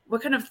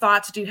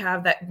thoughts do you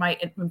have that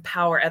might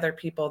empower other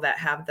people that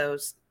have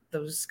those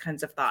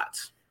kinds of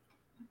thoughts?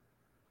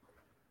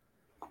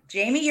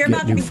 Jamie, you're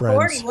about to be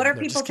 40. What are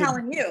people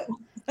telling you?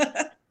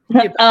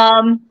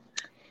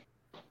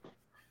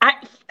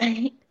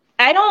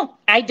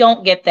 I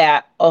don't get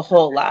that a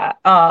whole lot.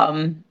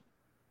 I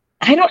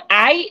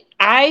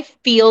I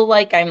feel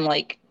like I'm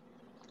like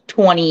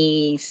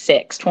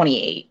 26,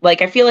 28.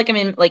 Like I feel like I'm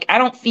in, like I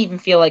don't even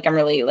feel like I'm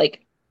really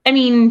like, I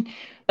mean,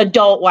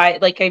 adult wise,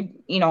 like I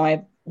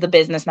have the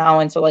business now,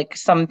 and so like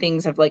some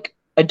things have like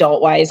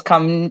adult wise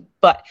come,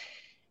 but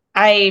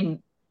I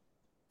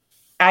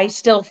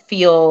still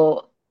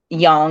feel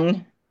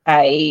young.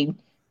 I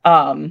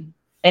and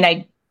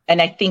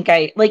I think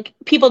I like,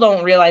 people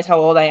don't realize how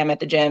old I am at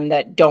the gym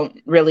that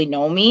don't really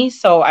know me.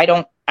 So I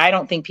don't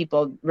think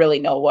people really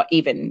know what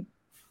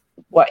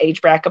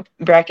age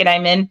bracket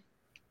I'm in.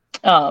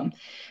 So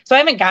I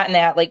haven't gotten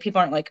that. Like people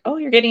aren't like, oh,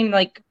 you're going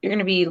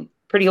to be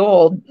pretty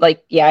old.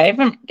 Like, yeah, I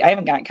haven't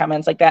gotten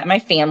comments like that. My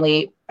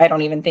family, I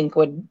don't even think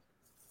would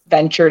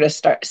venture to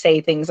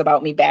say things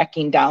about me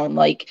backing down.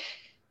 Like,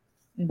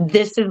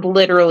 this is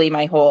literally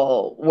my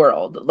whole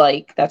world.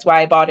 Like, that's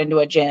why I bought into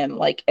a gym.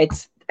 Like,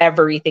 it's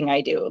everything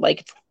I do.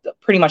 Like, it's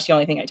pretty much the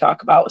only thing I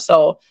talk about.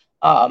 So,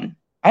 I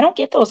don't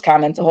get those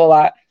comments a whole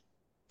lot.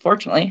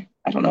 Fortunately,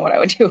 I don't know what I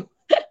would do.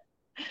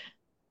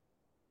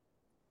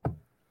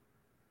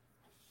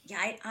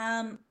 Yeah,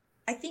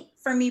 I think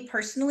for me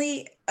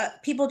personally,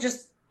 people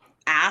just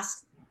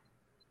ask,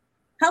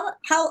 how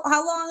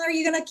long are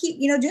you gonna keep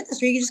doing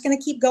this? Are you just gonna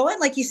keep going?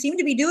 Like, you seem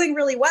to be doing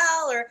really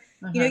well, or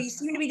you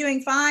seem to be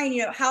doing fine.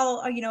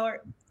 How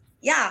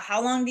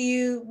how long do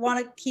you want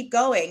to keep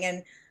going?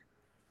 And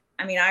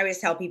I mean, I always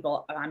tell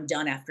people I'm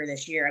done after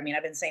this year. I mean,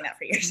 I've been saying that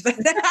for years, but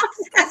that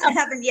hasn't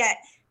happened yet.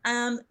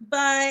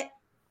 But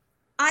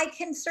I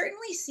can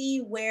certainly see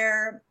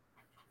where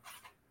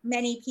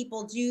many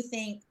people do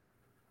think,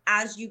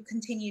 as you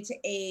continue to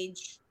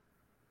age,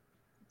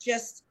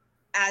 just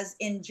as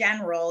in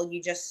general,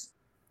 you just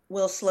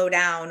will slow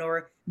down,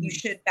 or you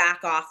should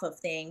back off of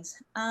things.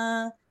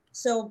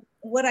 So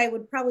what I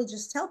would probably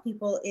just tell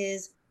people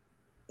is,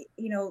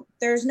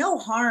 there's no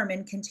harm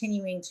in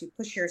continuing to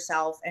push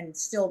yourself and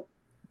still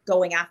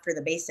going after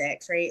the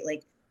basics, right?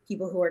 Like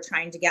people who are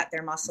trying to get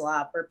their muscle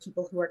up, or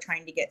people who are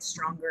trying to get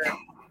stronger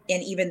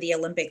in even the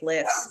Olympic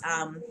lifts.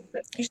 You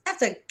just have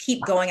to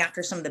keep going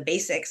after some of the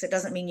basics. It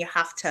doesn't mean you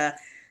have to,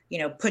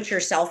 put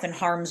yourself in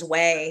harm's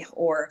way,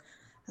 or,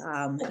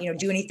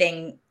 do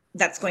anything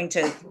that's going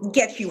to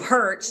get you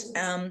hurt.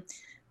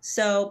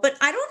 But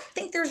I don't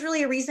think there's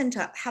really a reason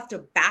to have to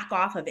back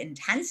off of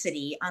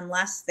intensity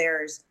unless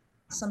there's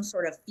some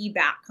sort of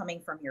feedback coming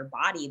from your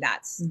body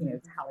that's,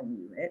 telling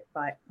you it.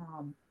 But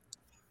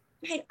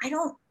I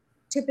don't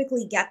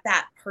typically get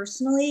that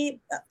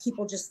personally.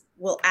 People just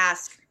will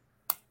ask,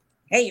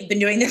 hey, you've been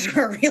doing this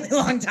for a really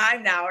long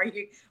time now.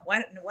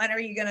 When are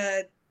you going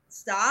to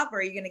stop? Or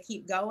are you going to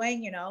keep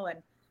going?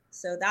 And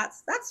so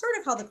that's sort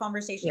of how the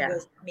conversation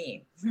goes for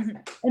me.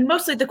 And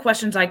mostly the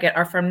questions I get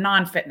are from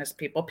non-fitness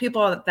people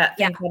that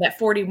think that at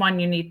 41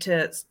 you need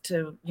to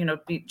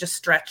be just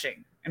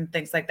stretching and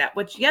things like that,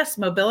 which, yes,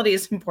 mobility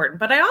is important,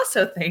 but I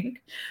also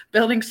think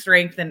building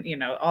strength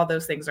and all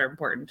those things are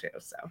important too.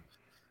 So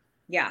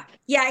yeah,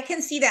 I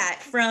can see that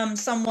from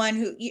someone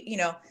who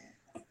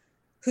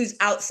who's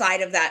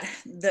outside of that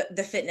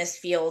the fitness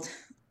field,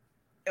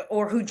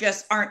 or who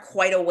just aren't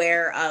quite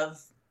aware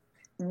of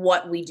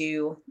what we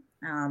do.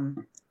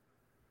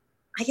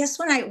 I guess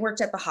when I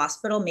worked at the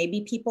hospital,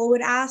 maybe people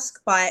would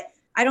ask, but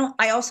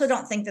I also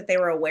don't think that they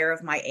were aware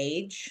of my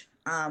age.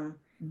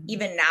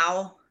 Even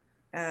now,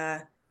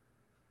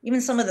 even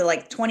some of the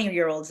like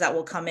 20-year-olds that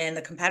will come in,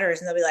 the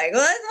competitors, and they'll be like,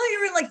 well, I thought you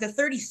were in like the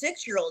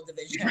 36-year-old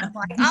division. I'm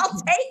like, I'll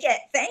take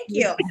it. Thank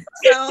you.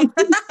 So,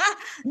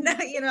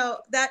 no,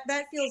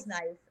 that feels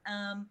nice.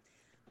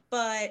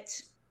 But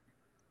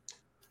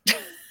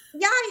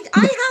yeah,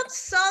 I have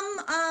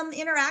some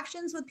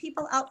interactions with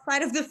people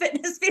outside of the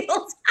fitness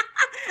field,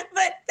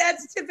 but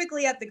that's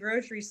typically at the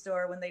grocery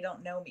store when they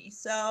don't know me.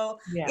 So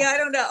yeah I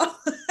don't know.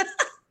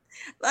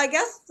 I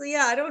guess,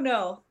 I don't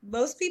know.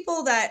 Most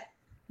people that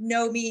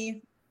know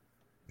me,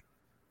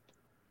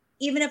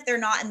 even if they're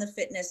not in the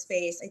fitness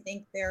space, I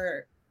think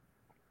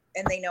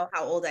and they know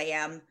how old I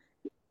am.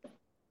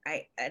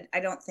 I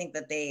don't think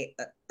that they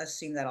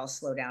assume that I'll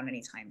slow down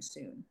anytime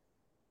soon.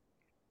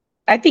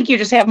 I think you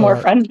just have more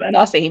friends than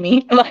us,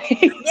 Amy. I know.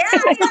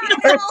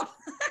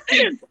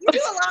 You do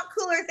a lot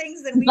cooler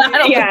things than we do.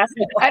 Yeah,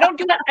 I don't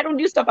do that. I don't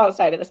do stuff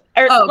outside of this.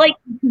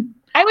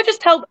 I would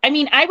just tell. I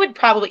mean, I would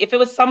probably, if it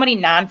was somebody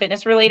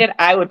non-fitness related,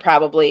 I would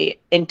probably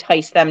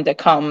entice them to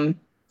come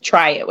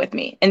try it with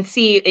me and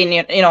see.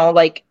 And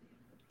like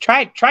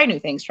try new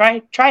things.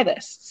 Try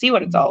this. See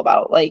what it's all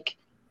about. Like,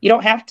 you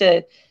don't have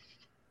to.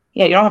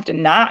 Yeah, you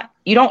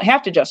don't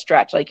have to just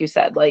stretch, like you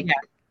said. Like,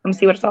 come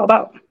see what it's all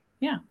about.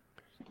 Yeah.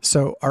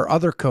 So our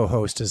other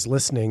co-host is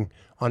listening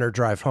on her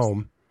drive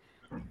home,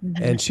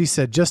 and she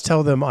said, just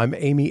tell them I'm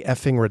Amy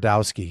effing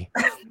Radowski.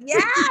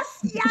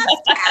 Yes,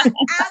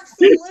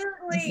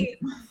 absolutely.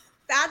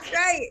 That's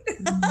right.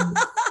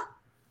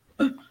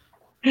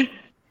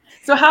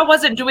 So how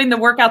was it doing the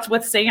workouts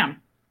with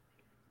Sam?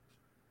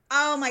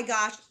 Oh my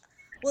gosh.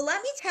 Well,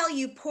 let me tell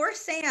you, poor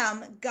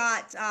Sam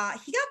got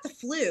the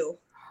flu.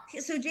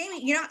 So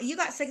Jamie, you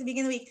got sick at the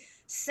beginning of the week.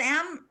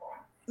 Sam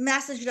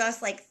messaged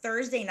us like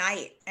Thursday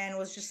night and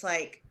was just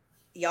like,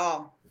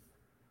 y'all,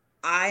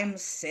 I'm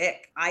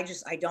sick. I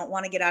don't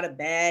want to get out of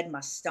bed.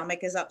 My stomach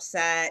is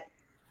upset.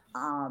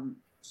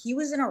 He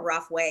was in a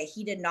rough way.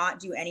 He did not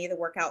do any of the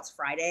workouts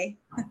Friday.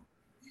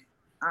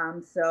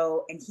 And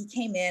he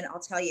came in, I'll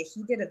tell you,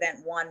 he did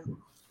event 1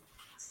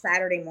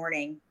 Saturday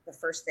morning, the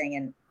first thing,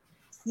 and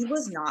he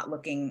was not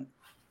looking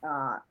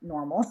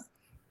normal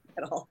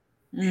at all.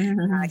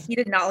 He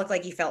did not look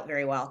like he felt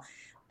very well.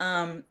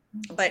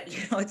 But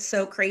it's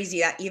so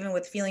crazy that even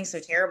with feeling so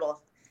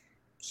terrible,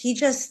 he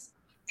just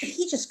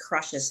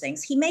crushes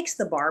things. He makes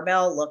the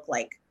barbell look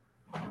like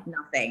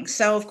nothing.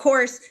 So of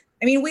course,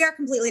 I mean, we are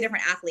completely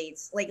different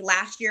athletes. Like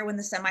last year when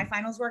the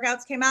semifinals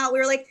workouts came out, we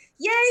were like,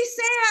 yay,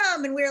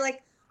 Sam. And we were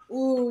like,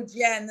 ooh,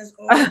 Jenn, this is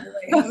gonna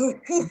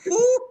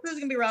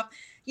be rough.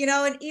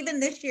 And even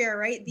this year,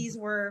 right? These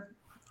were,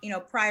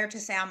 prior to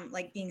Sam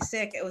like being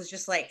sick, it was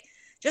just like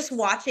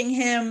watching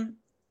him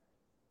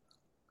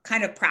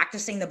kind of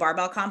practicing the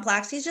barbell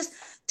complex. He's just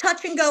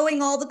touch and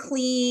going all the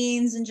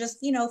cleans and just,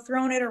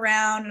 throwing it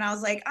around. And I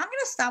was like, I'm going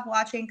to stop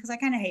watching because I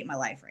kind of hate my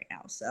life right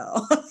now.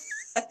 So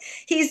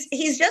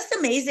he's just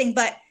amazing,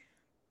 but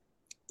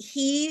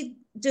he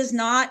does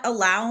not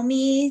allow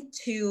me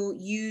to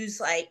use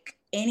like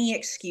any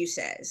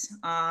excuses,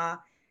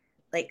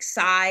 like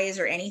size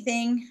or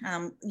anything.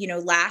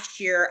 Last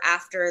year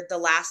after the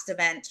last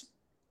event,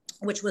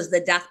 which was the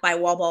death by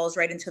wall balls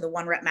right into the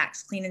 1 rep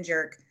max clean and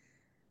jerk,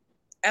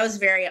 I was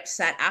very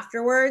upset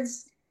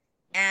afterwards.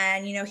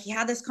 And, he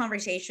had this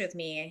conversation with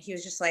me and he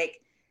was just like,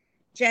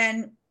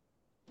 Jenn,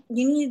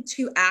 you need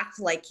to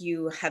act like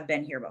you have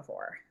been here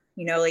before.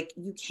 Like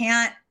you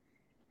can't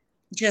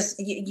just,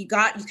 you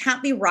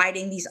can't be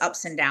riding these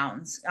ups and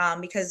downs.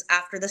 Because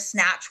after the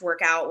snatch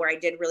workout where I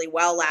did really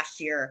well last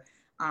year,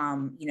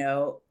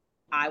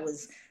 I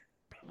was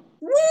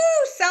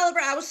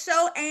celebrate. I was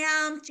so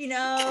amped, and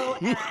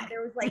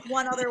there was like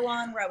one other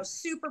one where I was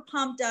super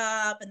pumped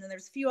up. And then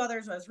there's a few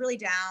others where I was really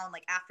down,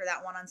 like after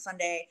that one on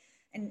Sunday.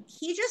 And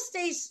he just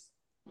stays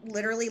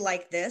literally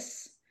like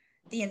this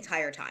the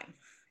entire time.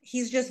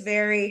 He's just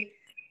very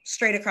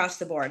straight across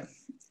the board.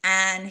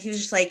 And he was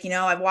just like,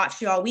 I've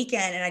watched you all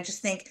weekend. And I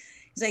just think,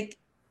 he's like,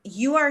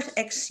 you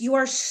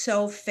are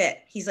so fit.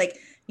 He's like,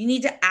 you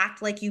need to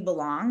act like you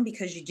belong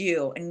because you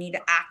do, and you need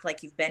to act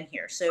like you've been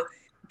here. So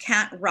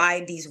can't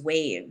ride these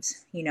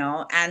waves,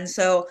 And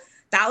so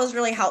that was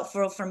really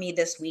helpful for me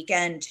this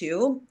weekend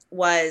too,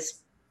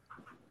 was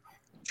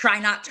try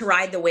not to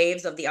ride the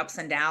waves of the ups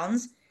and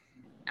downs.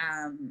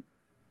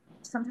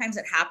 Sometimes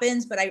it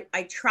happens, but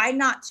I try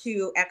not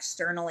to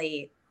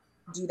externally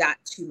do that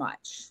too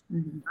much.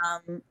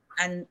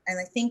 And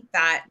I think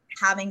that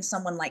having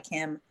someone like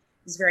him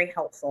is very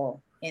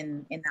helpful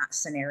in that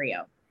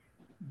scenario.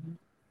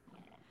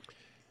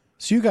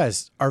 So you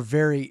guys are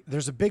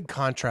there's a big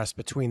contrast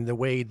between the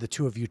way the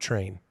two of you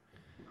train.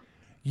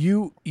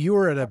 You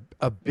are at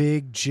a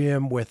big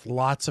gym with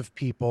lots of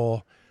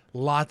people,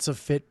 lots of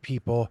fit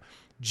people.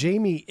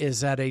 Jamie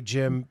is at a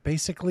gym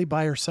basically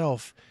by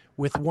herself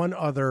with one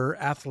other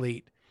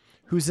athlete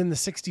who's in the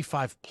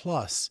 65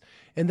 plus.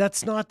 And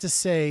that's not to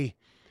say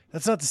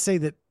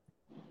that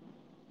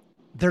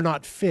they're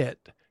not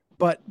fit,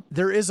 but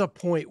there is a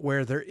point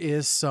where there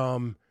is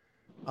some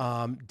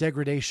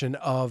degradation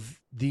of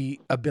the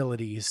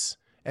abilities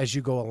as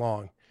you go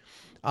along.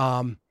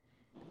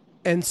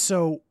 And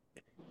so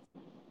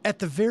at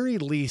the very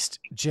least,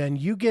 Jenn,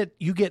 you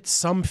get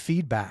some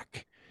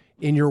feedback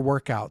in your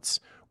workouts,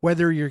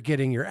 whether you're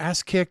getting your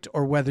ass kicked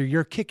or whether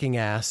you're kicking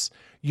ass,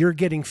 you're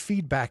getting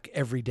feedback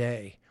every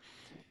day.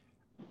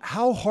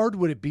 How hard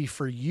would it be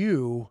for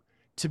you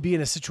to be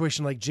in a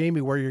situation like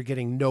Jamie where you're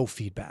getting no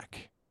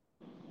feedback?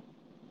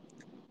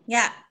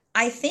 Yeah.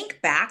 I think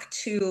back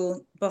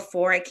to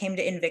before I came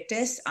to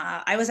Invictus,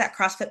 I was at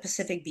CrossFit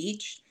Pacific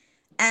Beach.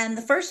 And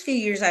the first few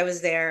years I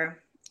was there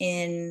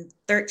in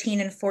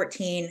 13 and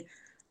 14,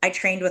 I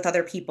trained with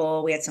other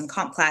people. We had some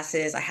comp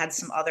classes. I had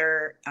some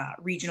other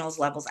regionals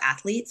levels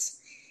athletes.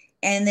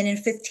 And then in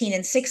 15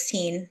 and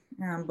 16,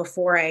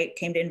 before I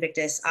came to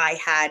Invictus, I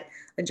had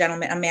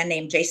a man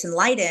named Jason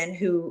Leiden,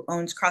 who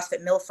owns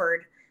CrossFit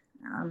Milford.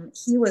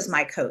 He was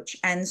my coach.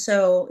 And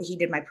so he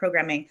did my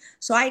programming.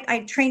 So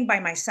I trained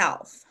by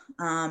myself.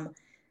 And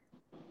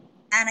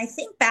I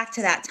think back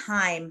to that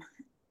time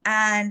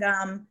and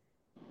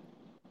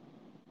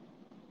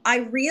I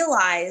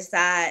realized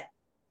that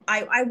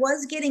I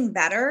was getting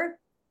better,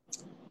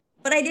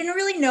 but I didn't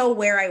really know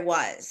where I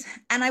was.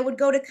 And I would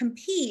go to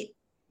compete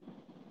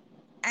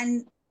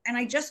and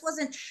I just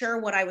wasn't sure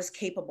what I was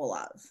capable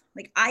of.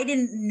 Like I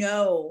didn't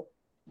know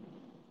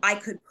I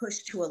could push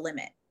to a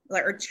limit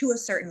or to a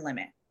certain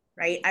limit,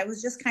 right? I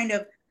was just kind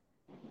of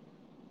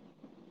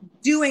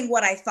doing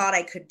what I thought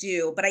I could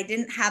do, but I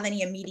didn't have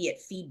any immediate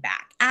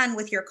feedback. And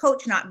with your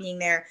coach not being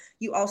there,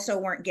 you also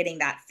weren't getting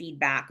that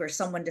feedback or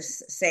someone to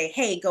say,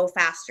 hey, go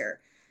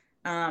faster.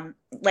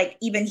 Like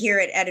even here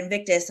at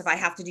Invictus, if I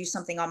have to do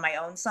something on my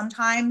own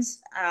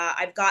sometimes,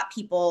 I've got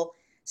people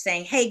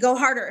saying, hey, go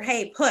harder.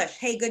 Hey, push.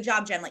 Hey, good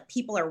job, Jenn. Like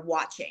people are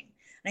watching.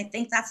 And I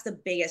think that's the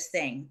biggest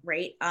thing,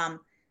 right?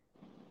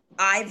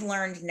 I've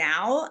learned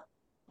now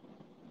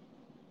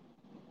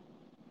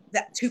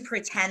that to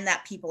pretend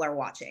that people are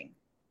watching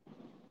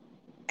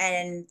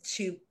and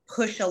to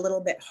push a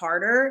little bit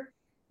harder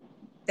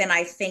than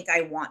I think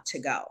I want to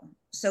go.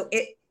 So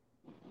it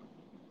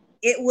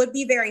would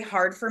be very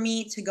hard for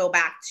me to go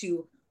back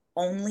to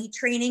only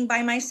training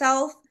by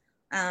myself.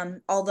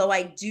 Although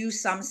I do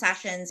some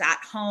sessions at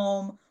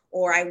home,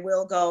 or I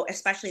will go,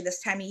 especially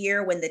this time of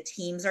year when the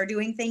teams are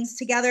doing things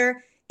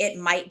together. It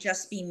might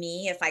just be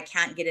me if I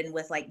can't get in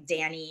with like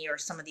Danny or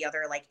some of the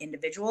other like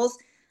individuals.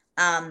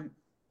 I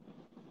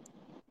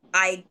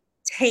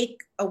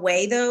take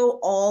away though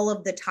all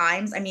of the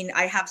times. I mean,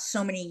 I have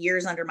so many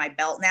years under my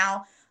belt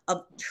now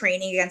of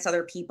training against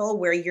other people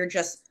where you're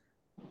just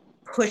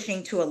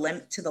pushing to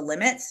the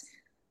limits.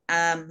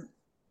 So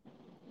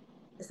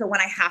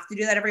when I have to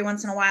do that every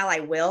once in a while,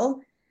 I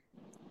will.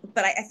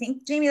 But I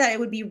think, Jamie, that it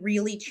would be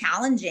really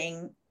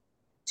challenging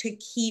to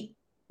keep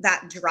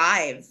that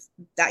drive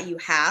that you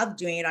have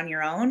doing it on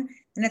your own.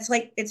 And it's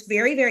like, it's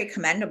very, very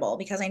commendable,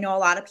 because I know a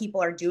lot of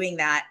people are doing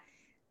that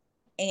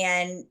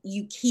and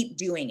you keep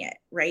doing it,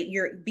 right?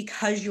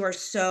 Because you are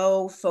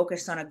so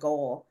focused on a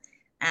goal,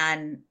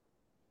 and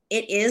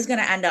it is going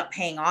to end up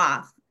paying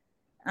off.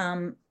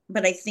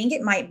 But I think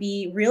it might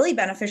be really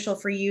beneficial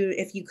for you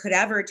if you could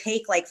ever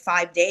take like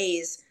 5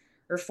 days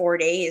or 4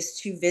 days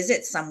to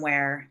visit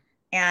somewhere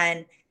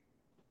and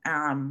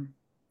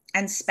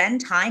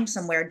spend time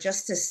somewhere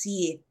just to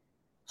see,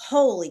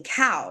 holy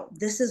cow,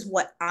 this is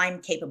what I'm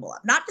capable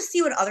of. Not to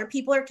see what other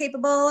people are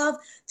capable of,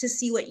 to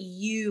see what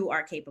you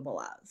are capable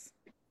of.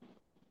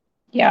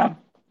 Yeah.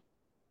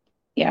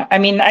 Yeah. I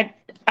mean,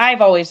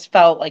 I've always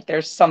felt like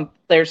there's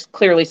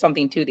clearly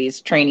something to these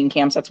training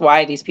camps. That's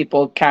why these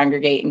people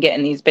congregate and get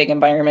in these big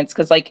environments.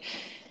 'Cause like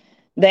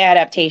the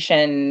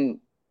adaptation,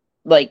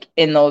 like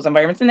in those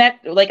environments, and that,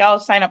 like, I'll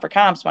sign up for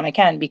comps when I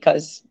can,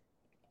 because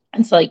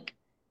it's like,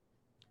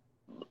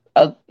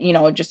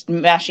 just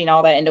mashing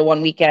all that into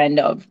one weekend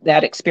of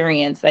that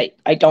experience that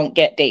I don't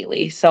get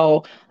daily.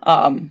 So,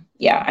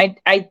 yeah,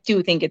 I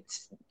do think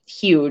it's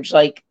huge.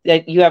 Like,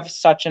 that you have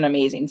such an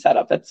amazing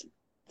setup. That's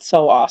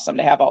so awesome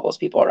to have all those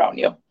people around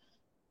you.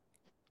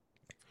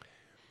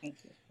 Thank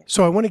you.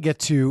 So I want to get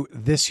to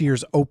this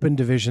year's Open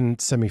Division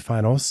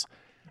semifinals.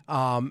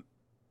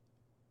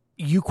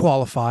 You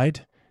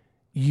qualified.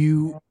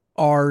 You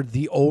are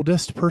the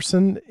oldest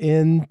person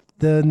in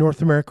the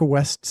North America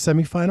West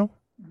semifinal.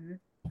 Mm-hmm.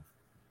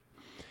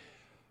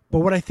 But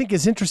what I think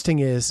is interesting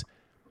is,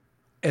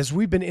 as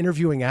we've been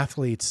interviewing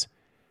athletes,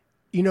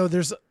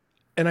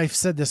 and I've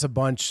said this a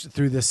bunch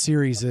through this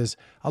series, is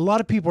a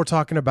lot of people are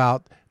talking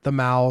about the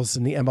Mals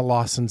and the Emma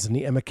Lawsons and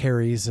the Emma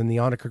Careys and the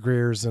Annika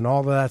Greers and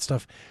all of that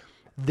stuff.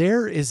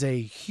 There is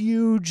a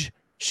huge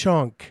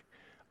chunk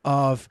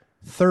of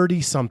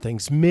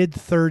 30-somethings,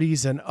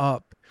 mid-30s and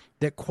up,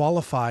 that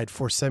qualified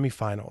for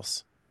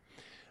semifinals.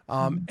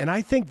 And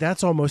I think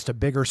that's almost a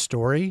bigger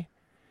story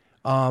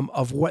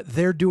of what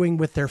they're doing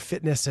with their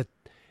fitness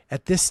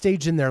at this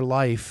stage in their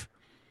life.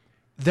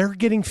 They're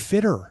getting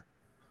fitter.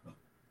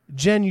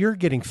 Jen, you're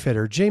getting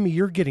fitter. Jamie,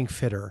 you're getting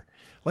fitter.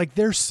 Like,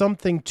 there's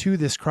something to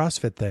this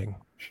CrossFit thing.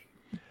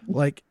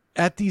 Like,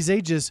 at these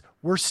ages,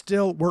 we're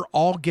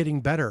all getting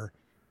better.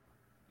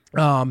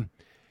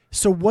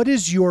 So what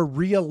is your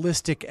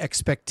realistic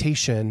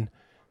expectation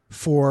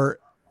for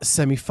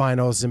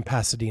semifinals in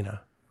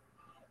Pasadena?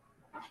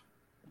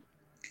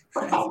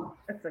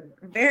 That's a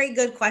very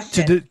good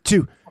question.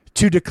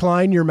 To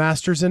decline your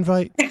master's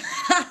invite? You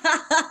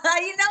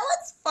know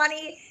what's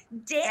funny?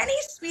 Danny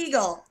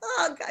Spiegel.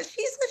 Oh gosh,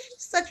 she's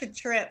such a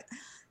trip.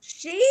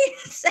 She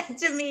said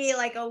to me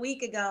like a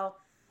week ago,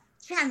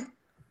 Jen,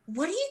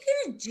 what are you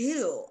going to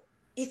do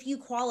if you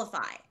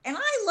qualify? And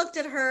I looked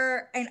at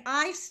her and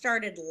I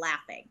started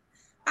laughing.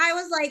 I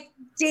was like,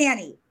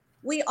 Danny,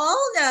 we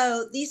all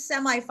know these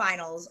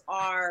semifinals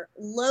are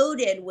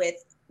loaded with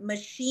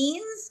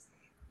machines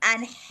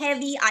and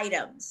heavy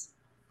items.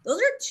 Those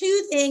are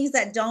two things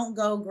that don't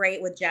go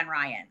great with Jen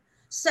Ryan.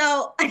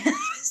 So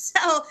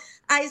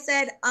I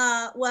said,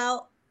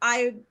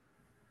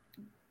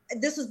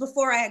 this was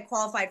before I had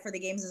qualified for the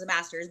games as a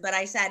master's, but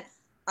I said,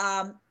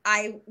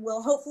 I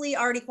will hopefully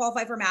already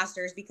qualify for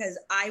masters, because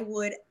I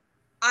would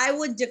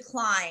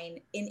decline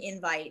in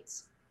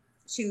invites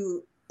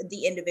to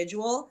the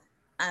individual.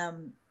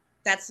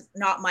 That's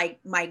not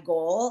my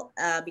goal,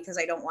 because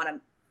I don't want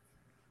to,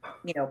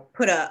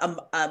 put a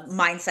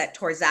mindset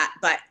towards that.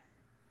 But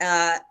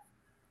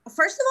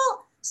first of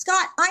all,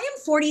 Scott, I am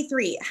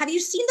 43. Have you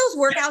seen those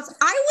workouts?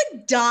 I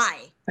would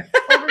die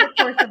over the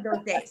course of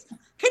those days.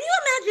 Can you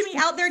imagine me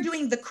out there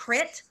doing the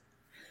crit?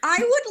 I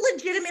would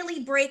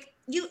legitimately break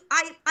you.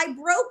 I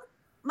broke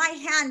my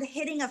hand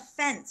hitting a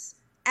fence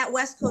at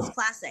West Coast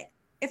Classic.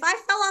 If I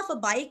fell off a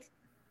bike,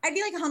 I'd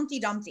be like Humpty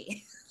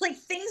Dumpty. Like,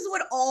 things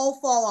would all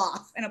fall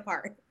off and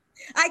apart.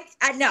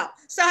 I know.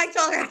 So I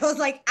told her, I was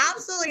like,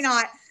 absolutely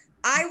not.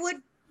 I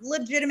would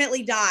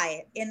legitimately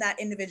die in that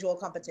individual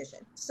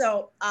competition.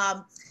 So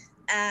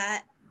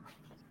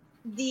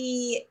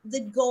the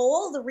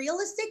goal, the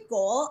realistic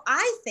goal,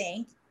 I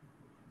think,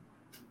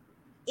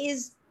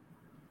 is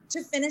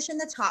to finish in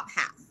the top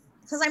half.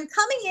 because I'm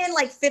coming in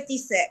like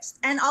 56th.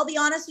 And I'll be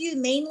honest with you,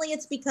 mainly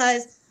it's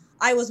because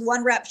I was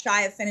 1 rep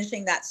shy of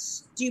finishing that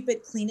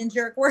stupid clean and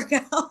jerk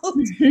workout.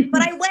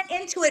 But I went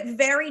into it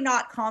very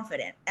not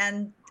confident,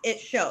 and it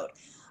showed.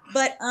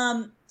 But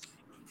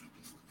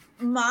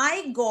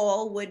my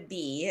goal would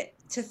be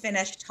to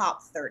finish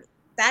top 30.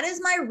 That is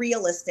my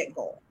realistic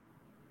goal.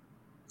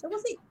 So we'll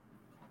see.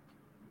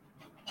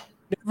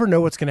 Never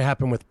know what's going to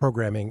happen with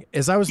programming.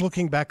 As I was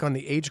looking back on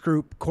the age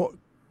group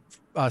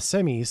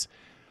semis,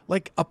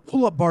 like a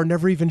pull-up bar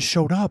never even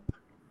showed up.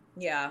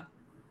 Yeah.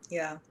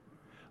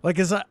 Like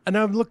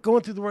I'm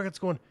going through the workouts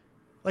going,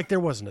 like there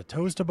wasn't a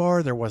toes to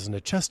bar, there wasn't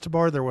a chest to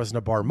bar, there wasn't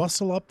a bar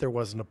muscle up, there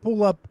wasn't a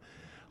pull-up.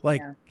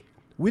 Like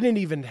we didn't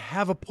even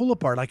have a pull-up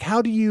bar. Like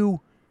how do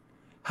you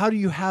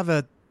have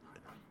a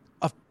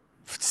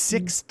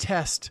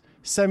 6-test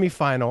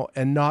semifinal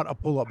and not a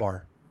pull-up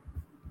bar?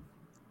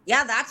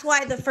 Yeah, that's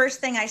why the first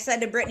thing I said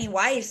to Brittany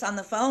Weiss on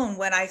the phone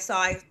when I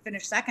saw I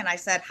finished second, I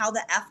said, how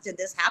the F did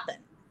this happen?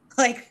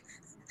 Like,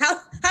 how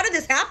did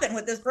this happen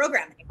with this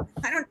programming?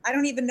 I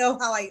don't even know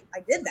how I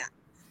did that.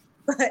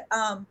 But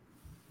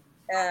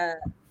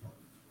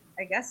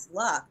I guess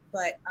luck.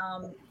 But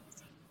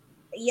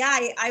yeah,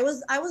 I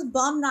was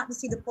bummed not to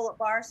see the pull-up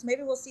bar. So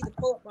maybe we'll see the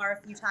pull-up bar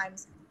a few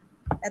times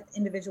at the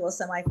individual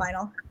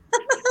semifinal.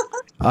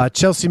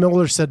 Chelsea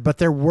Miller said, but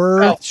there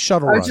were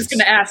shuttle runs. I was just going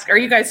to ask, are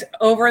you guys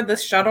over the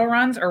shuttle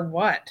runs or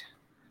what?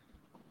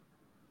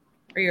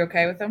 Are you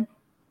okay with them?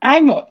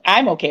 I'm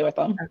okay with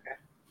them. Okay.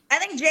 I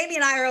think Jamie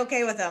and I are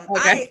okay with them.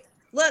 Okay.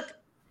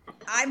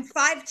 I'm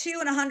 5'2"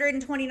 and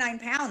 129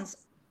 pounds.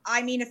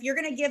 I mean, if you're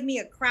going to give me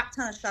a crap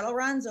ton of shuttle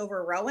runs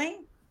over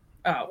rowing,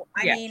 I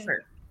mean,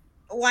 sure.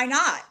 Why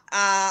not?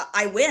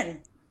 I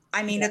win.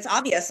 I mean, It's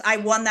obvious. I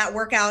won that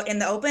workout in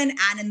the open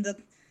and in the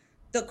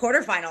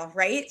quarterfinal,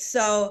 right?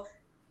 So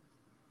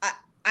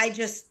I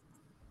just,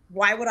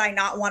 why would I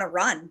not want to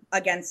run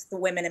against the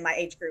women in my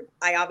age group?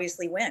 I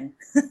obviously win.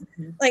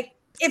 Like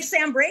if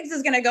Sam Briggs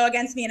is going to go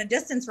against me in a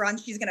distance run,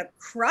 she's going to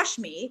crush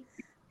me.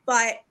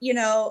 But, you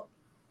know,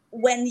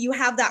 when you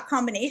have that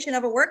combination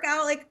of a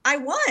workout, like I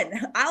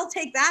won, I'll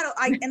take that.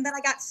 And then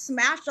I got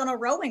smashed on a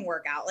rowing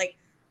workout. Like,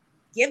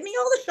 give me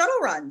all the shuttle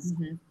runs.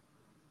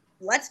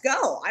 Let's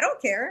go. I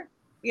don't care.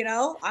 You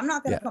know, I'm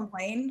not going to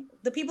complain.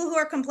 The people who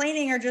are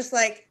complaining are just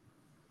like,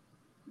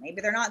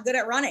 maybe they're not good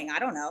at running. I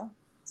don't know.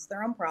 It's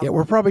their own problem. Yeah,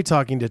 we're probably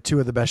talking to 2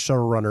 of the best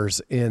shuttle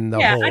runners in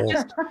the whole.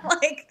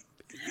 Like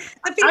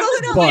the people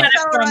who don't like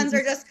shuttle runs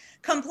are just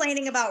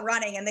complaining about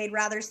running, and they'd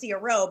rather see a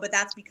row, but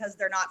that's because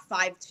they're not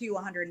 5'2",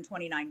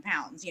 129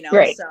 pounds, you know?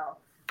 Right. So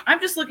I'm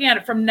just looking at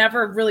it from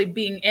never really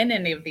being in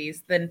any of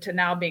these than to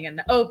now being in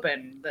the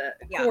open, the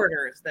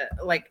quarters,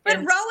 But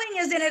rowing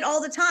is in it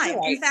all the time.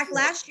 In fact,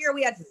 last year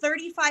we had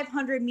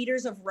 3,500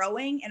 meters of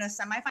rowing in a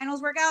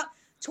semifinals workout,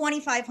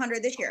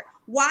 2,500 this year.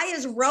 Why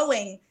is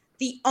rowing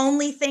the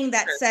only thing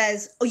that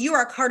says, oh, you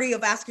are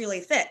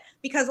cardiovascularly fit?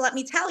 Because let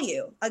me tell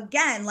you,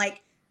 again,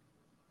 like,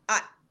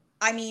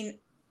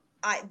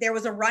 there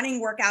was a running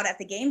workout at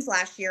the games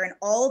last year, and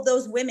all of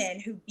those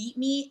women who beat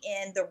me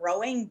in the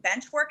rowing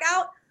bench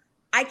workout,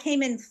 I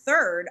came in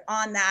 3rd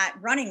on that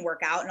running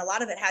workout. And a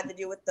lot of it had to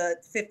do with the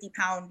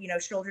 50-pound,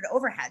 shoulder to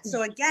overhead.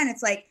 So again,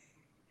 it's like,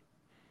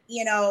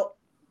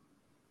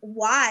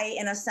 why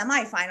in a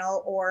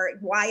semifinal or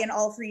why in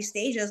all 3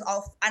 stages,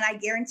 and I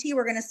guarantee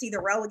we're going to see the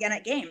row again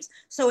at games.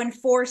 So in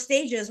 4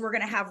 stages, we're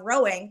going to have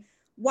rowing.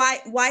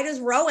 Why does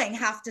rowing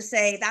have to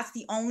say that's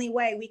the only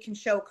way we can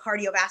show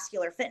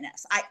cardiovascular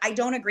fitness? I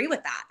don't agree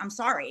with that. I'm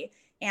sorry.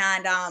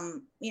 And,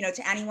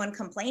 to anyone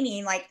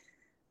complaining, like,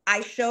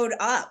 I showed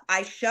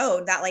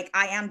that, like,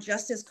 I am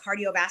just as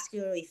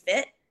cardiovascularly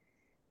fit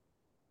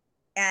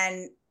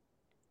and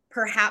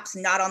perhaps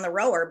not on the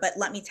rower, but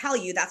let me tell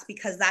you, that's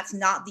because that's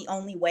not the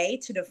only way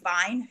to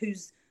define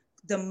who's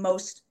the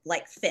most,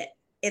 like, fit.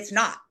 It's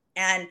not.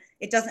 And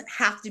it doesn't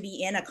have to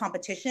be in a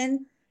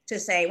competition to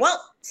say,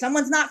 well,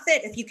 someone's not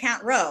fit if you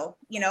can't row,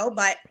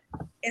 but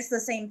it's the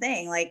same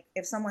thing. Like,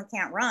 if someone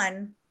can't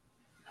run,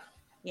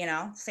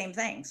 same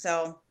thing.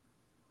 So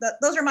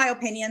those are my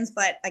opinions.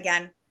 But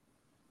again,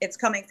 it's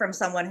coming from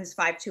someone who's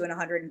 5'2" and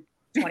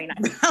 129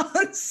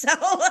 pounds. So,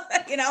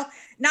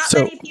 not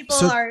many people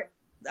are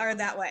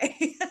that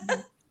way.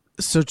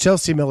 So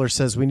Chelsea Miller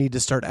says we need to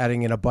start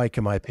adding in a bike,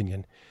 in my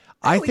opinion.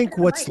 I think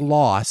what's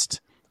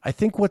lost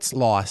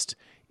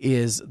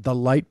is the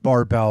light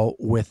barbell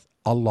with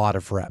a lot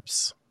of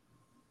reps.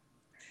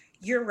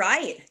 You're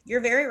right.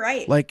 You're very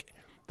right.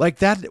 Like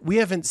that, we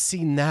haven't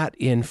seen that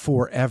in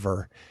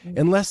forever,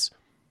 unless,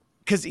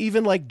 because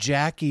even like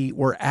Jackie,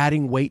 we're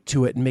adding weight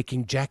to it and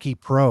making Jackie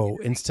Pro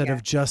instead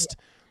of just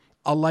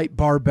a light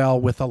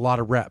barbell with a lot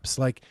of reps.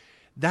 Like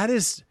that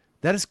is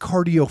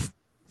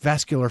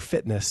cardiovascular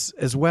fitness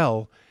as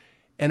well,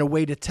 and a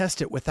way to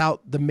test it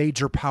without the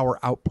major power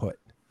output.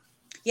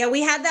 Yeah,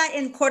 we had that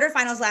in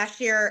quarterfinals last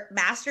year.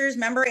 Masters,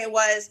 remember, it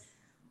was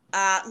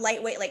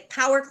lightweight, like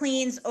power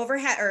cleans,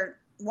 overhead or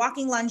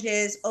walking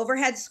lunges,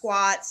 overhead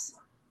squats,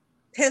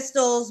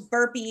 pistols,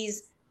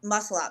 burpees,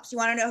 muscle ups. You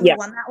want to know who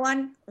won that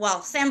one?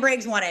 Well, Sam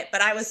Briggs won it, but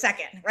I was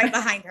second, right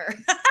behind her.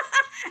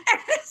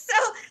 So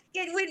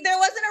there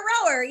wasn't a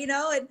rower,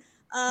 and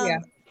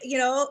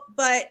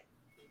but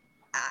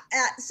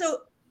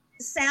so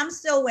Sam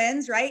still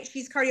wins, right?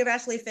 She's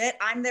cardiovascularly fit.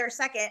 I'm there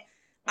second.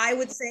 I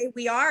would say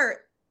we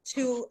are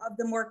two of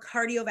the more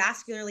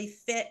cardiovascularly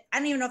fit. I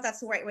don't even know if that's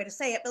the right way to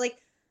say it, but like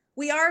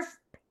we are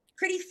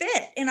pretty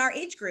fit in our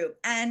age group.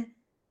 And,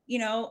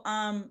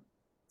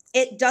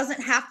 it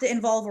doesn't have to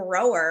involve a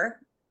rower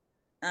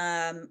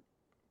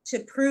to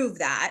prove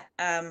that.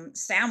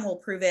 Sam will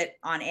prove it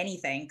on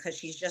anything because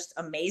she's just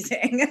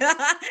amazing.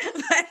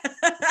 But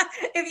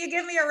if you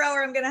give me a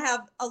rower, I'm going to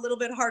have a little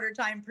bit harder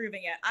time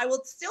proving it. I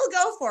will still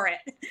go for it.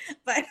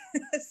 But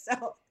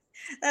so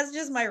that's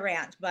just my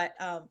rant. But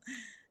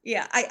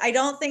yeah, I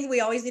don't think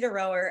we always need a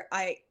rower.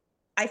 I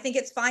think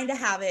it's fine to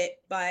have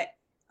it, but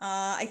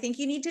I think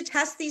you need to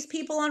test these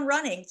people on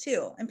running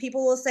too. And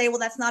people will say, well,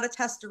 that's not a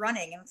test to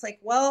running. And it's like,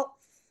 well,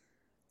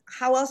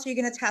 how else are you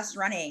going to test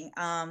running?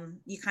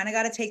 You kind of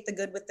got to take the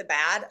good with the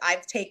bad.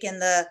 I've taken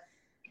the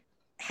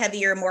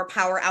heavier, more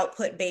power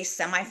output based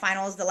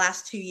semifinals the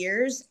last 2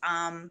 years.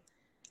 I'll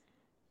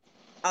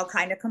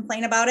kind of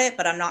complain about it,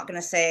 but I'm not going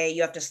to say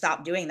you have to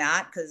stop doing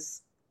that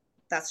because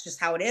that's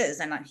just how it is.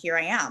 And here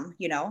I am,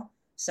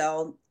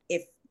 So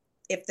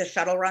if the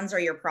shuttle runs are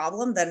your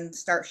problem, then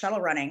start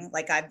shuttle running.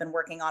 Like I've been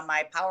working on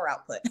my power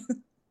output.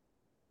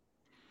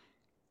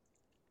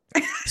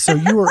 So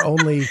you were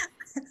only,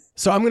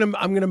 so I'm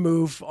going to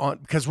move on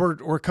because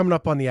we're coming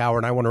up on the hour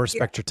and I want to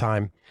respect your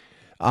time.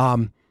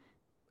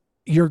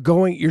 You're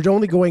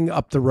only going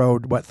up the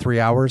road, 3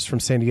 hours from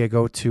San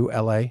Diego to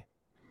LA?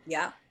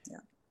 Yeah.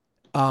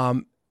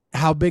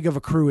 How big of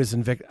a crew is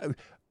Invictus?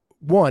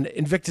 One,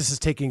 Invictus is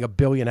taking 1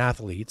 billion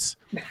athletes.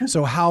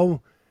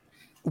 So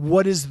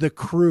what is the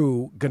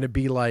crew going to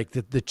be like?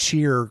 The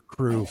cheer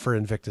crew for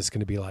Invictus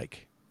going to be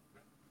like?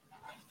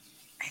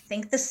 I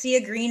think the sea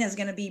of green is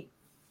going to be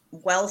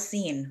well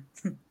seen.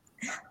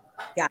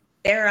 Yeah,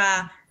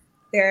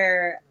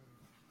 they're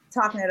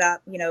talking it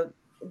up.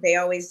 They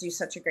always do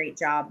such a great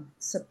job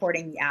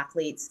supporting the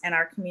athletes, and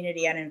our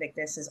community at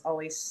Invictus is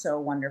always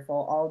so wonderful.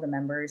 All the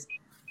members.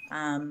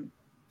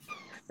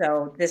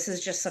 So this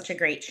is just such a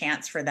great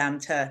chance for them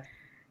to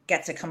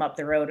get to come up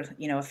the road,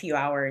 a few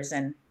hours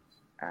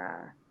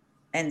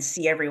and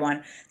see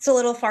everyone. It's a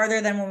little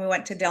farther than when we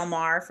went to Del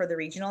Mar for the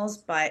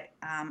regionals, but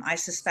I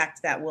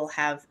suspect that we'll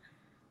have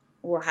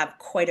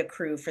quite a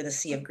crew for the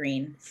Sea of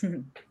Green.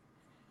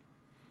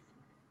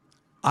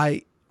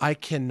 I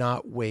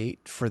cannot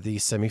wait for the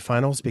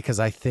semifinals because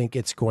I think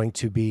they're going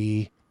to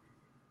be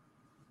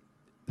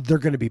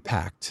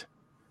packed.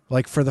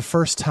 Like for the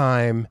first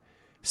time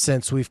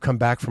since we've come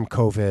back from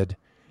COVID,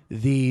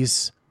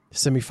 these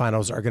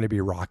semifinals are going to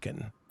be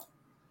rocking.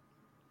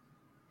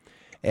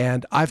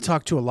 And I've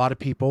talked to a lot of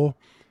people,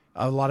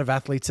 a lot of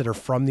athletes that are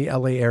from the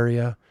LA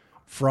area,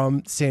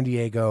 from San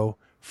Diego,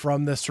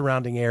 from the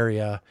surrounding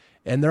area,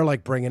 and they're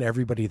like bringing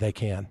everybody they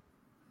can.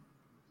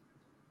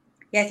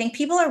 Yeah, I think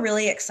people are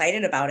really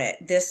excited about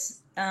it.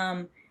 This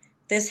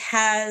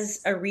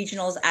has a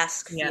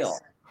regionals-esque feel.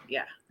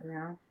 Yes.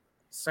 Yeah,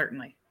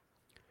 certainly.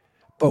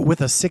 But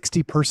with a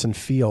 60-person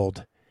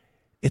field,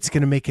 it's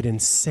going to make it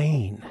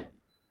insane.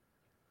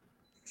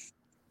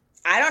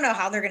 I don't know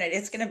how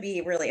it's going to be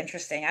really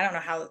interesting. I don't know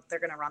how they're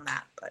going to run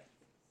that, but.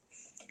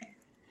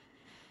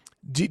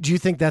 Do you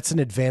think that's an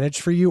advantage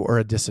for you or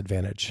a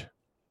disadvantage?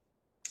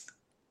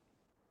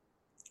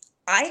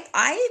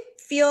 I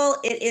feel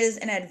it is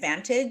an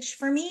advantage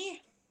for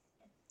me.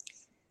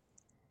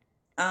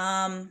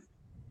 I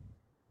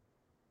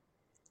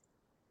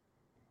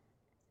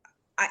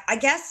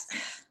guess,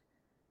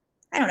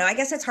 I don't know. I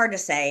guess it's hard to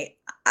say.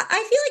 I feel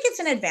like it's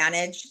an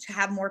advantage to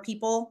have more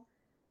people.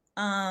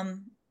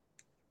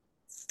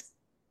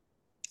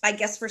 I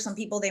guess for some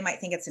people, they might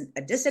think it's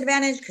a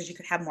disadvantage because you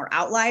could have more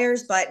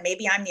outliers, but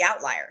maybe I'm the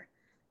outlier,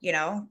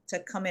 to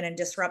come in and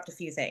disrupt a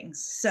few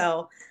things.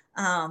 So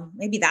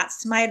maybe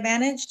that's my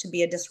advantage, to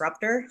be a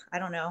disruptor. I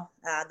don't know,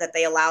 that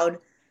they allowed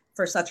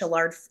for such a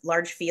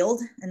large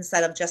field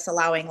instead of just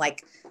allowing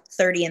like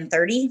 30 and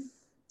 30.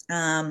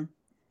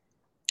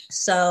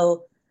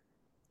 So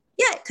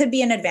yeah, it could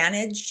be an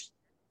advantage,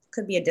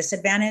 could be a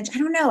disadvantage. I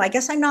don't know. I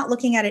guess I'm not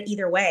looking at it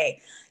either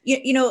way.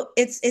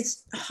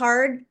 It's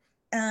hard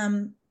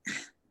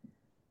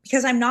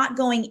because I'm not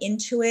going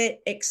into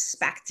it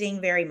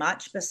expecting very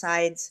much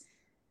besides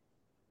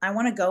I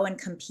want to go and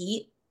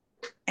compete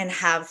and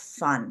have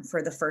fun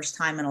for the first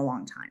time in a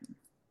long time.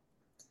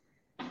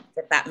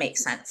 If that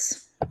makes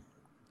sense.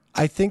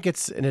 I think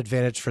it's an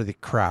advantage for the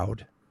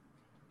crowd.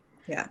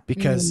 Yeah.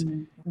 Because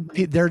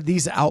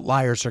these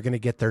outliers are going to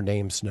get their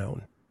names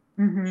known.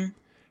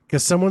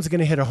 Because someone's going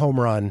to hit a home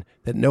run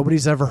that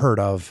nobody's ever heard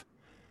of,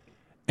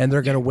 and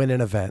they're going to win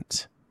an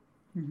event.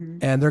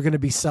 And they're going to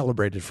be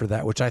celebrated for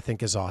that, which I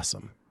think is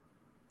awesome.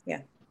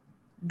 Yeah,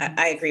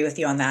 I agree with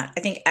you on that.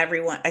 I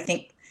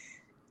think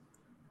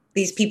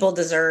these people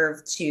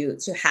deserve to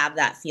have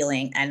that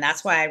feeling. And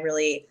that's why I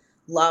really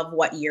love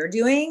what you're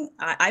doing.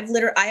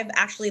 I've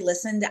actually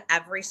listened to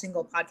every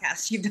single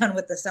podcast you've done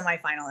with the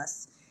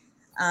semifinalists.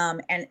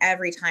 And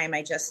every time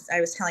I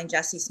was telling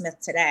Jessie Smith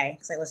today,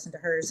 because I listened to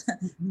hers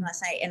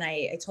last night, and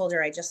I told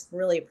her I just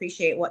really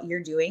appreciate what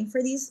you're doing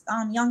for these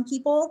young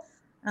people,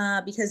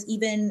 because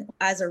even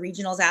as a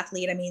regionals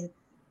athlete, I mean,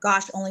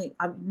 gosh,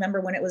 I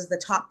remember when it was the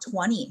top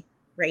 20,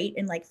 right?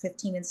 In like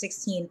 15 and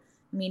 16.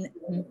 I mean,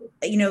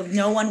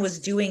 no one was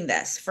doing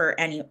this for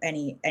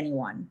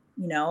anyone,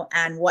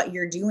 and what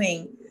you're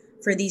doing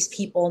for these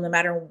people, no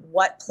matter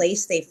what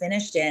place they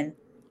finished in,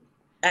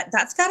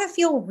 that's got to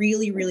feel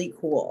really, really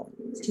cool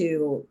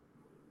to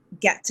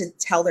get to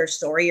tell their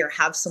story or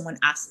have someone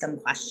ask them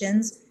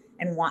questions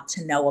and want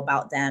to know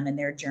about them and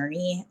their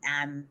journey,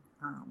 and,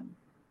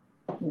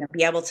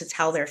 be able to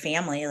tell their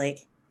family,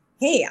 like,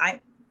 hey,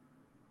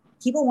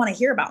 people want to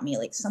hear about me.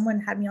 Like, someone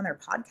had me on their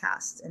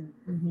podcast,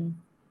 and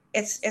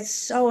it's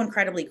so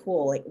incredibly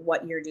cool, like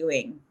what you're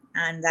doing.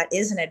 And that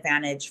is an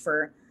advantage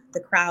for the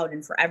crowd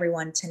and for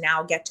everyone to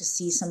now get to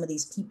see some of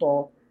these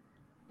people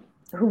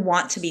who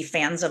want to be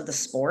fans of the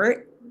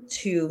sport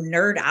to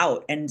nerd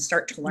out and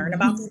start to learn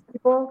about these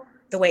people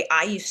the way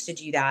I used to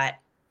do that.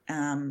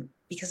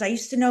 Because I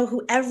used to know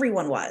who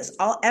everyone was,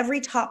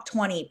 every top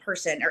 20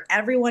 person or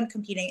everyone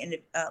competing in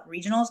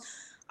regionals.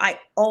 I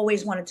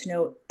always wanted to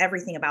know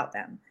everything about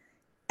them.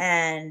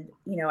 And,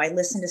 I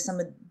listened to some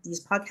of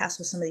these podcasts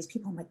with some of these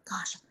people. I'm like,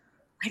 gosh,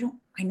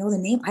 I know the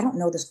name. I don't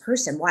know this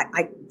person. Why?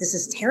 This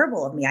is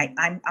terrible of me.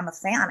 I'm a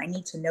fan. I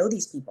need to know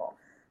these people.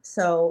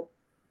 So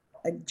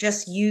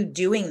just you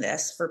doing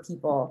this for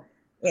people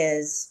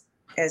is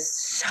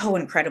so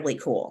incredibly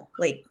cool.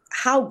 Like,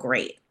 how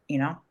great,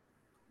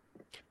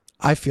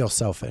 I feel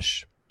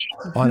selfish,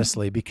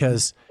 honestly,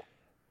 because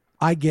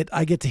I get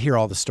to hear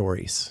all the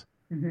stories,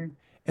 and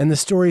the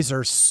stories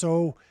are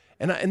so,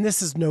 and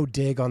this is no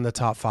dig on the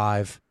top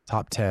 5,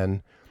 top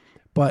 10,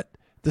 but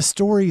the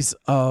stories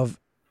of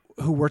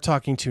who we're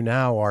talking to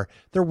now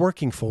they're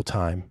working full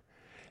time.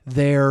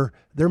 They're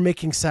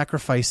making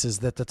sacrifices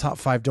that the top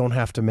 5 don't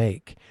have to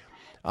make.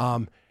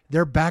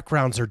 Their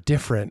backgrounds are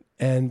different.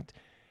 And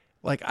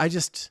like, I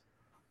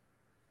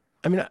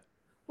learned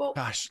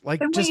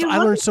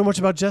so much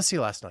about Jessie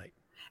last night.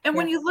 And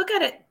when you look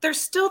at it, they're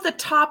still the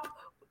top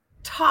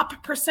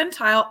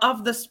percentile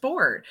of the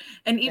sport.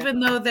 And even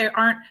though there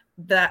aren't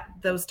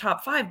those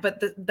top 5, but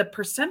the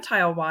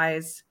percentile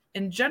wise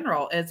in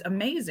general is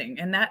amazing.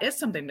 And that is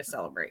something to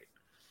celebrate.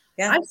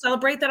 Yeah. I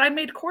celebrate that I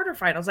made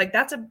quarterfinals. Like,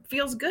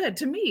 feels good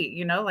to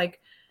me, like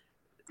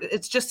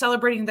it's just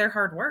celebrating their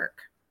hard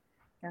work.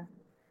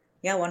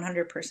 Yeah,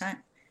 100%.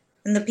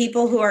 And the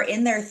people who are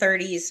in their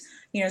 30s,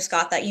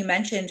 Scott, that you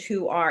mentioned,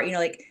 who are,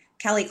 like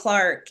Kelly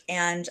Clark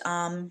and,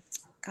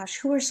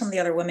 who are some of the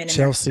other women?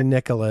 Chelsea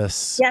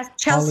Nicholas. Yes,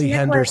 Chelsea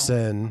Nicholas.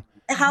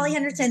 Holly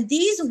Henderson.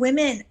 These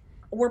women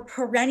were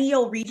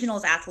perennial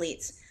regionals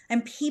athletes,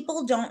 and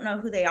people don't know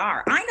who they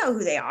are. I know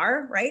who they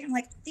are, right? I'm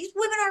like, these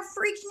women are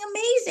freaking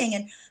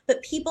amazing.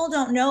 But people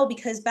don't know,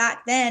 because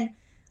back then,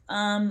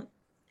 no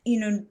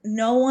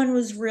one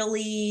was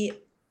really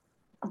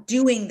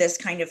doing this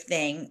kind of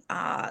thing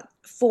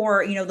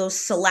for, those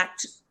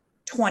select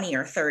 20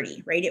 or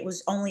 30, right? It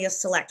was only a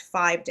select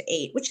 5 to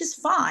 8, which is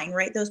fine,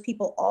 right? Those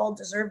people all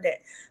deserved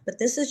it. But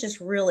this is just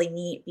really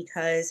neat,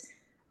 because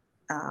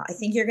I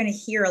think you're going to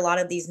hear a lot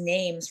of these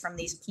names from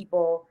these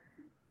people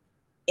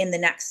in the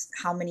next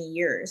how many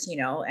years,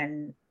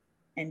 and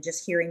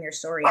just hearing their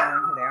story and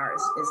knowing who they are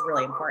is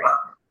really important.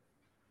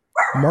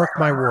 Mark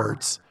my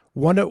words.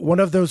 One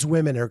of those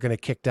women are going to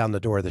kick down the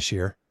door this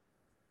year.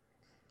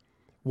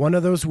 One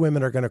of those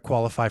women are going to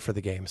qualify for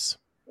the games.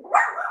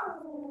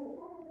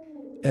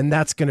 And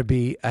that's going to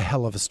be a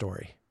hell of a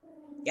story.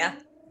 Yeah.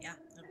 That'd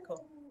be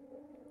cool.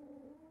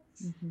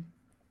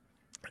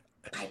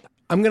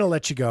 I'm going to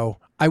let you go.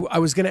 I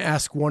was going to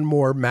ask one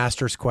more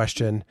Masters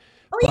question,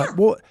 but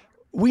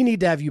we need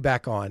to have you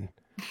back on.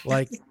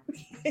 Like,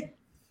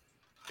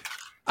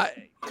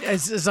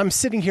 as I'm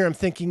sitting here, I'm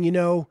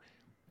thinking,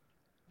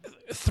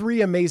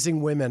 3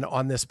 amazing women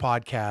on this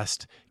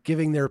podcast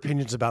giving their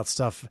opinions about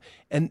stuff,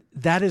 and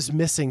that is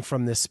missing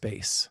from this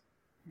space.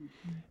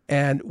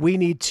 And we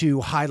need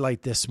to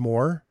highlight this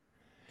more.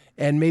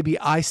 And maybe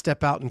I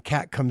step out and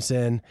Kat comes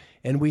in,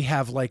 and we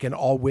have like an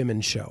all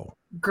women show.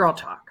 Girl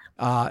talk.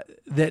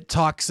 That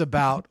talks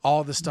about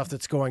all the stuff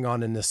that's going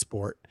on in this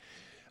sport.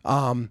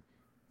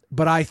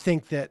 But I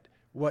think that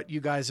what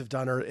you guys have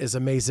done is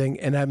amazing.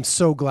 And I'm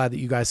so glad that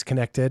you guys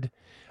connected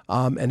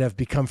and have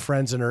become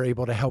friends and are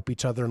able to help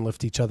each other and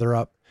lift each other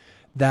up.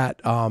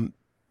 That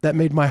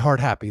made my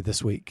heart happy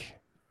this week.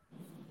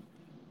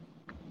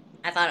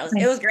 I thought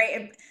it was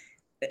great.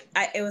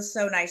 It was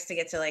so nice to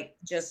get to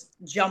just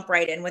jump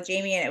right in with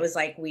Jamie. And it was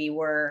like we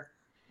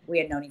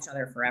had known each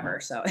other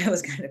forever. So it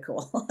was kind of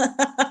cool.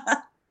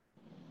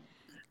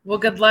 Well,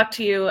 good luck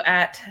to you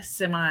at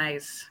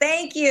semis.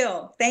 Thank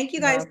you. Thank you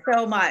guys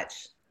so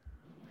much.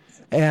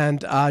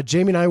 And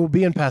Jamie and I will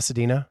be in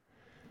Pasadena.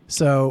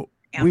 So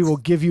we will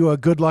give you a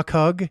good luck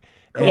hug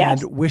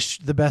and wish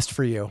the best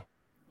for you.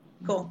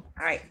 Cool.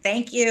 All right.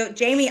 Thank you.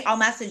 Jamie, I'll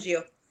message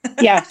you.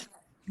 Yes.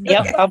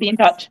 Yep. Okay. I'll be in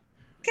touch.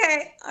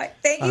 Okay. All right.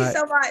 Thank you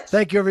so much.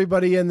 Thank you,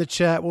 everybody in the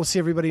chat. We'll see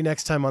everybody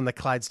next time on the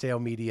Clydesdale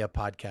Media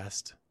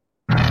Podcast.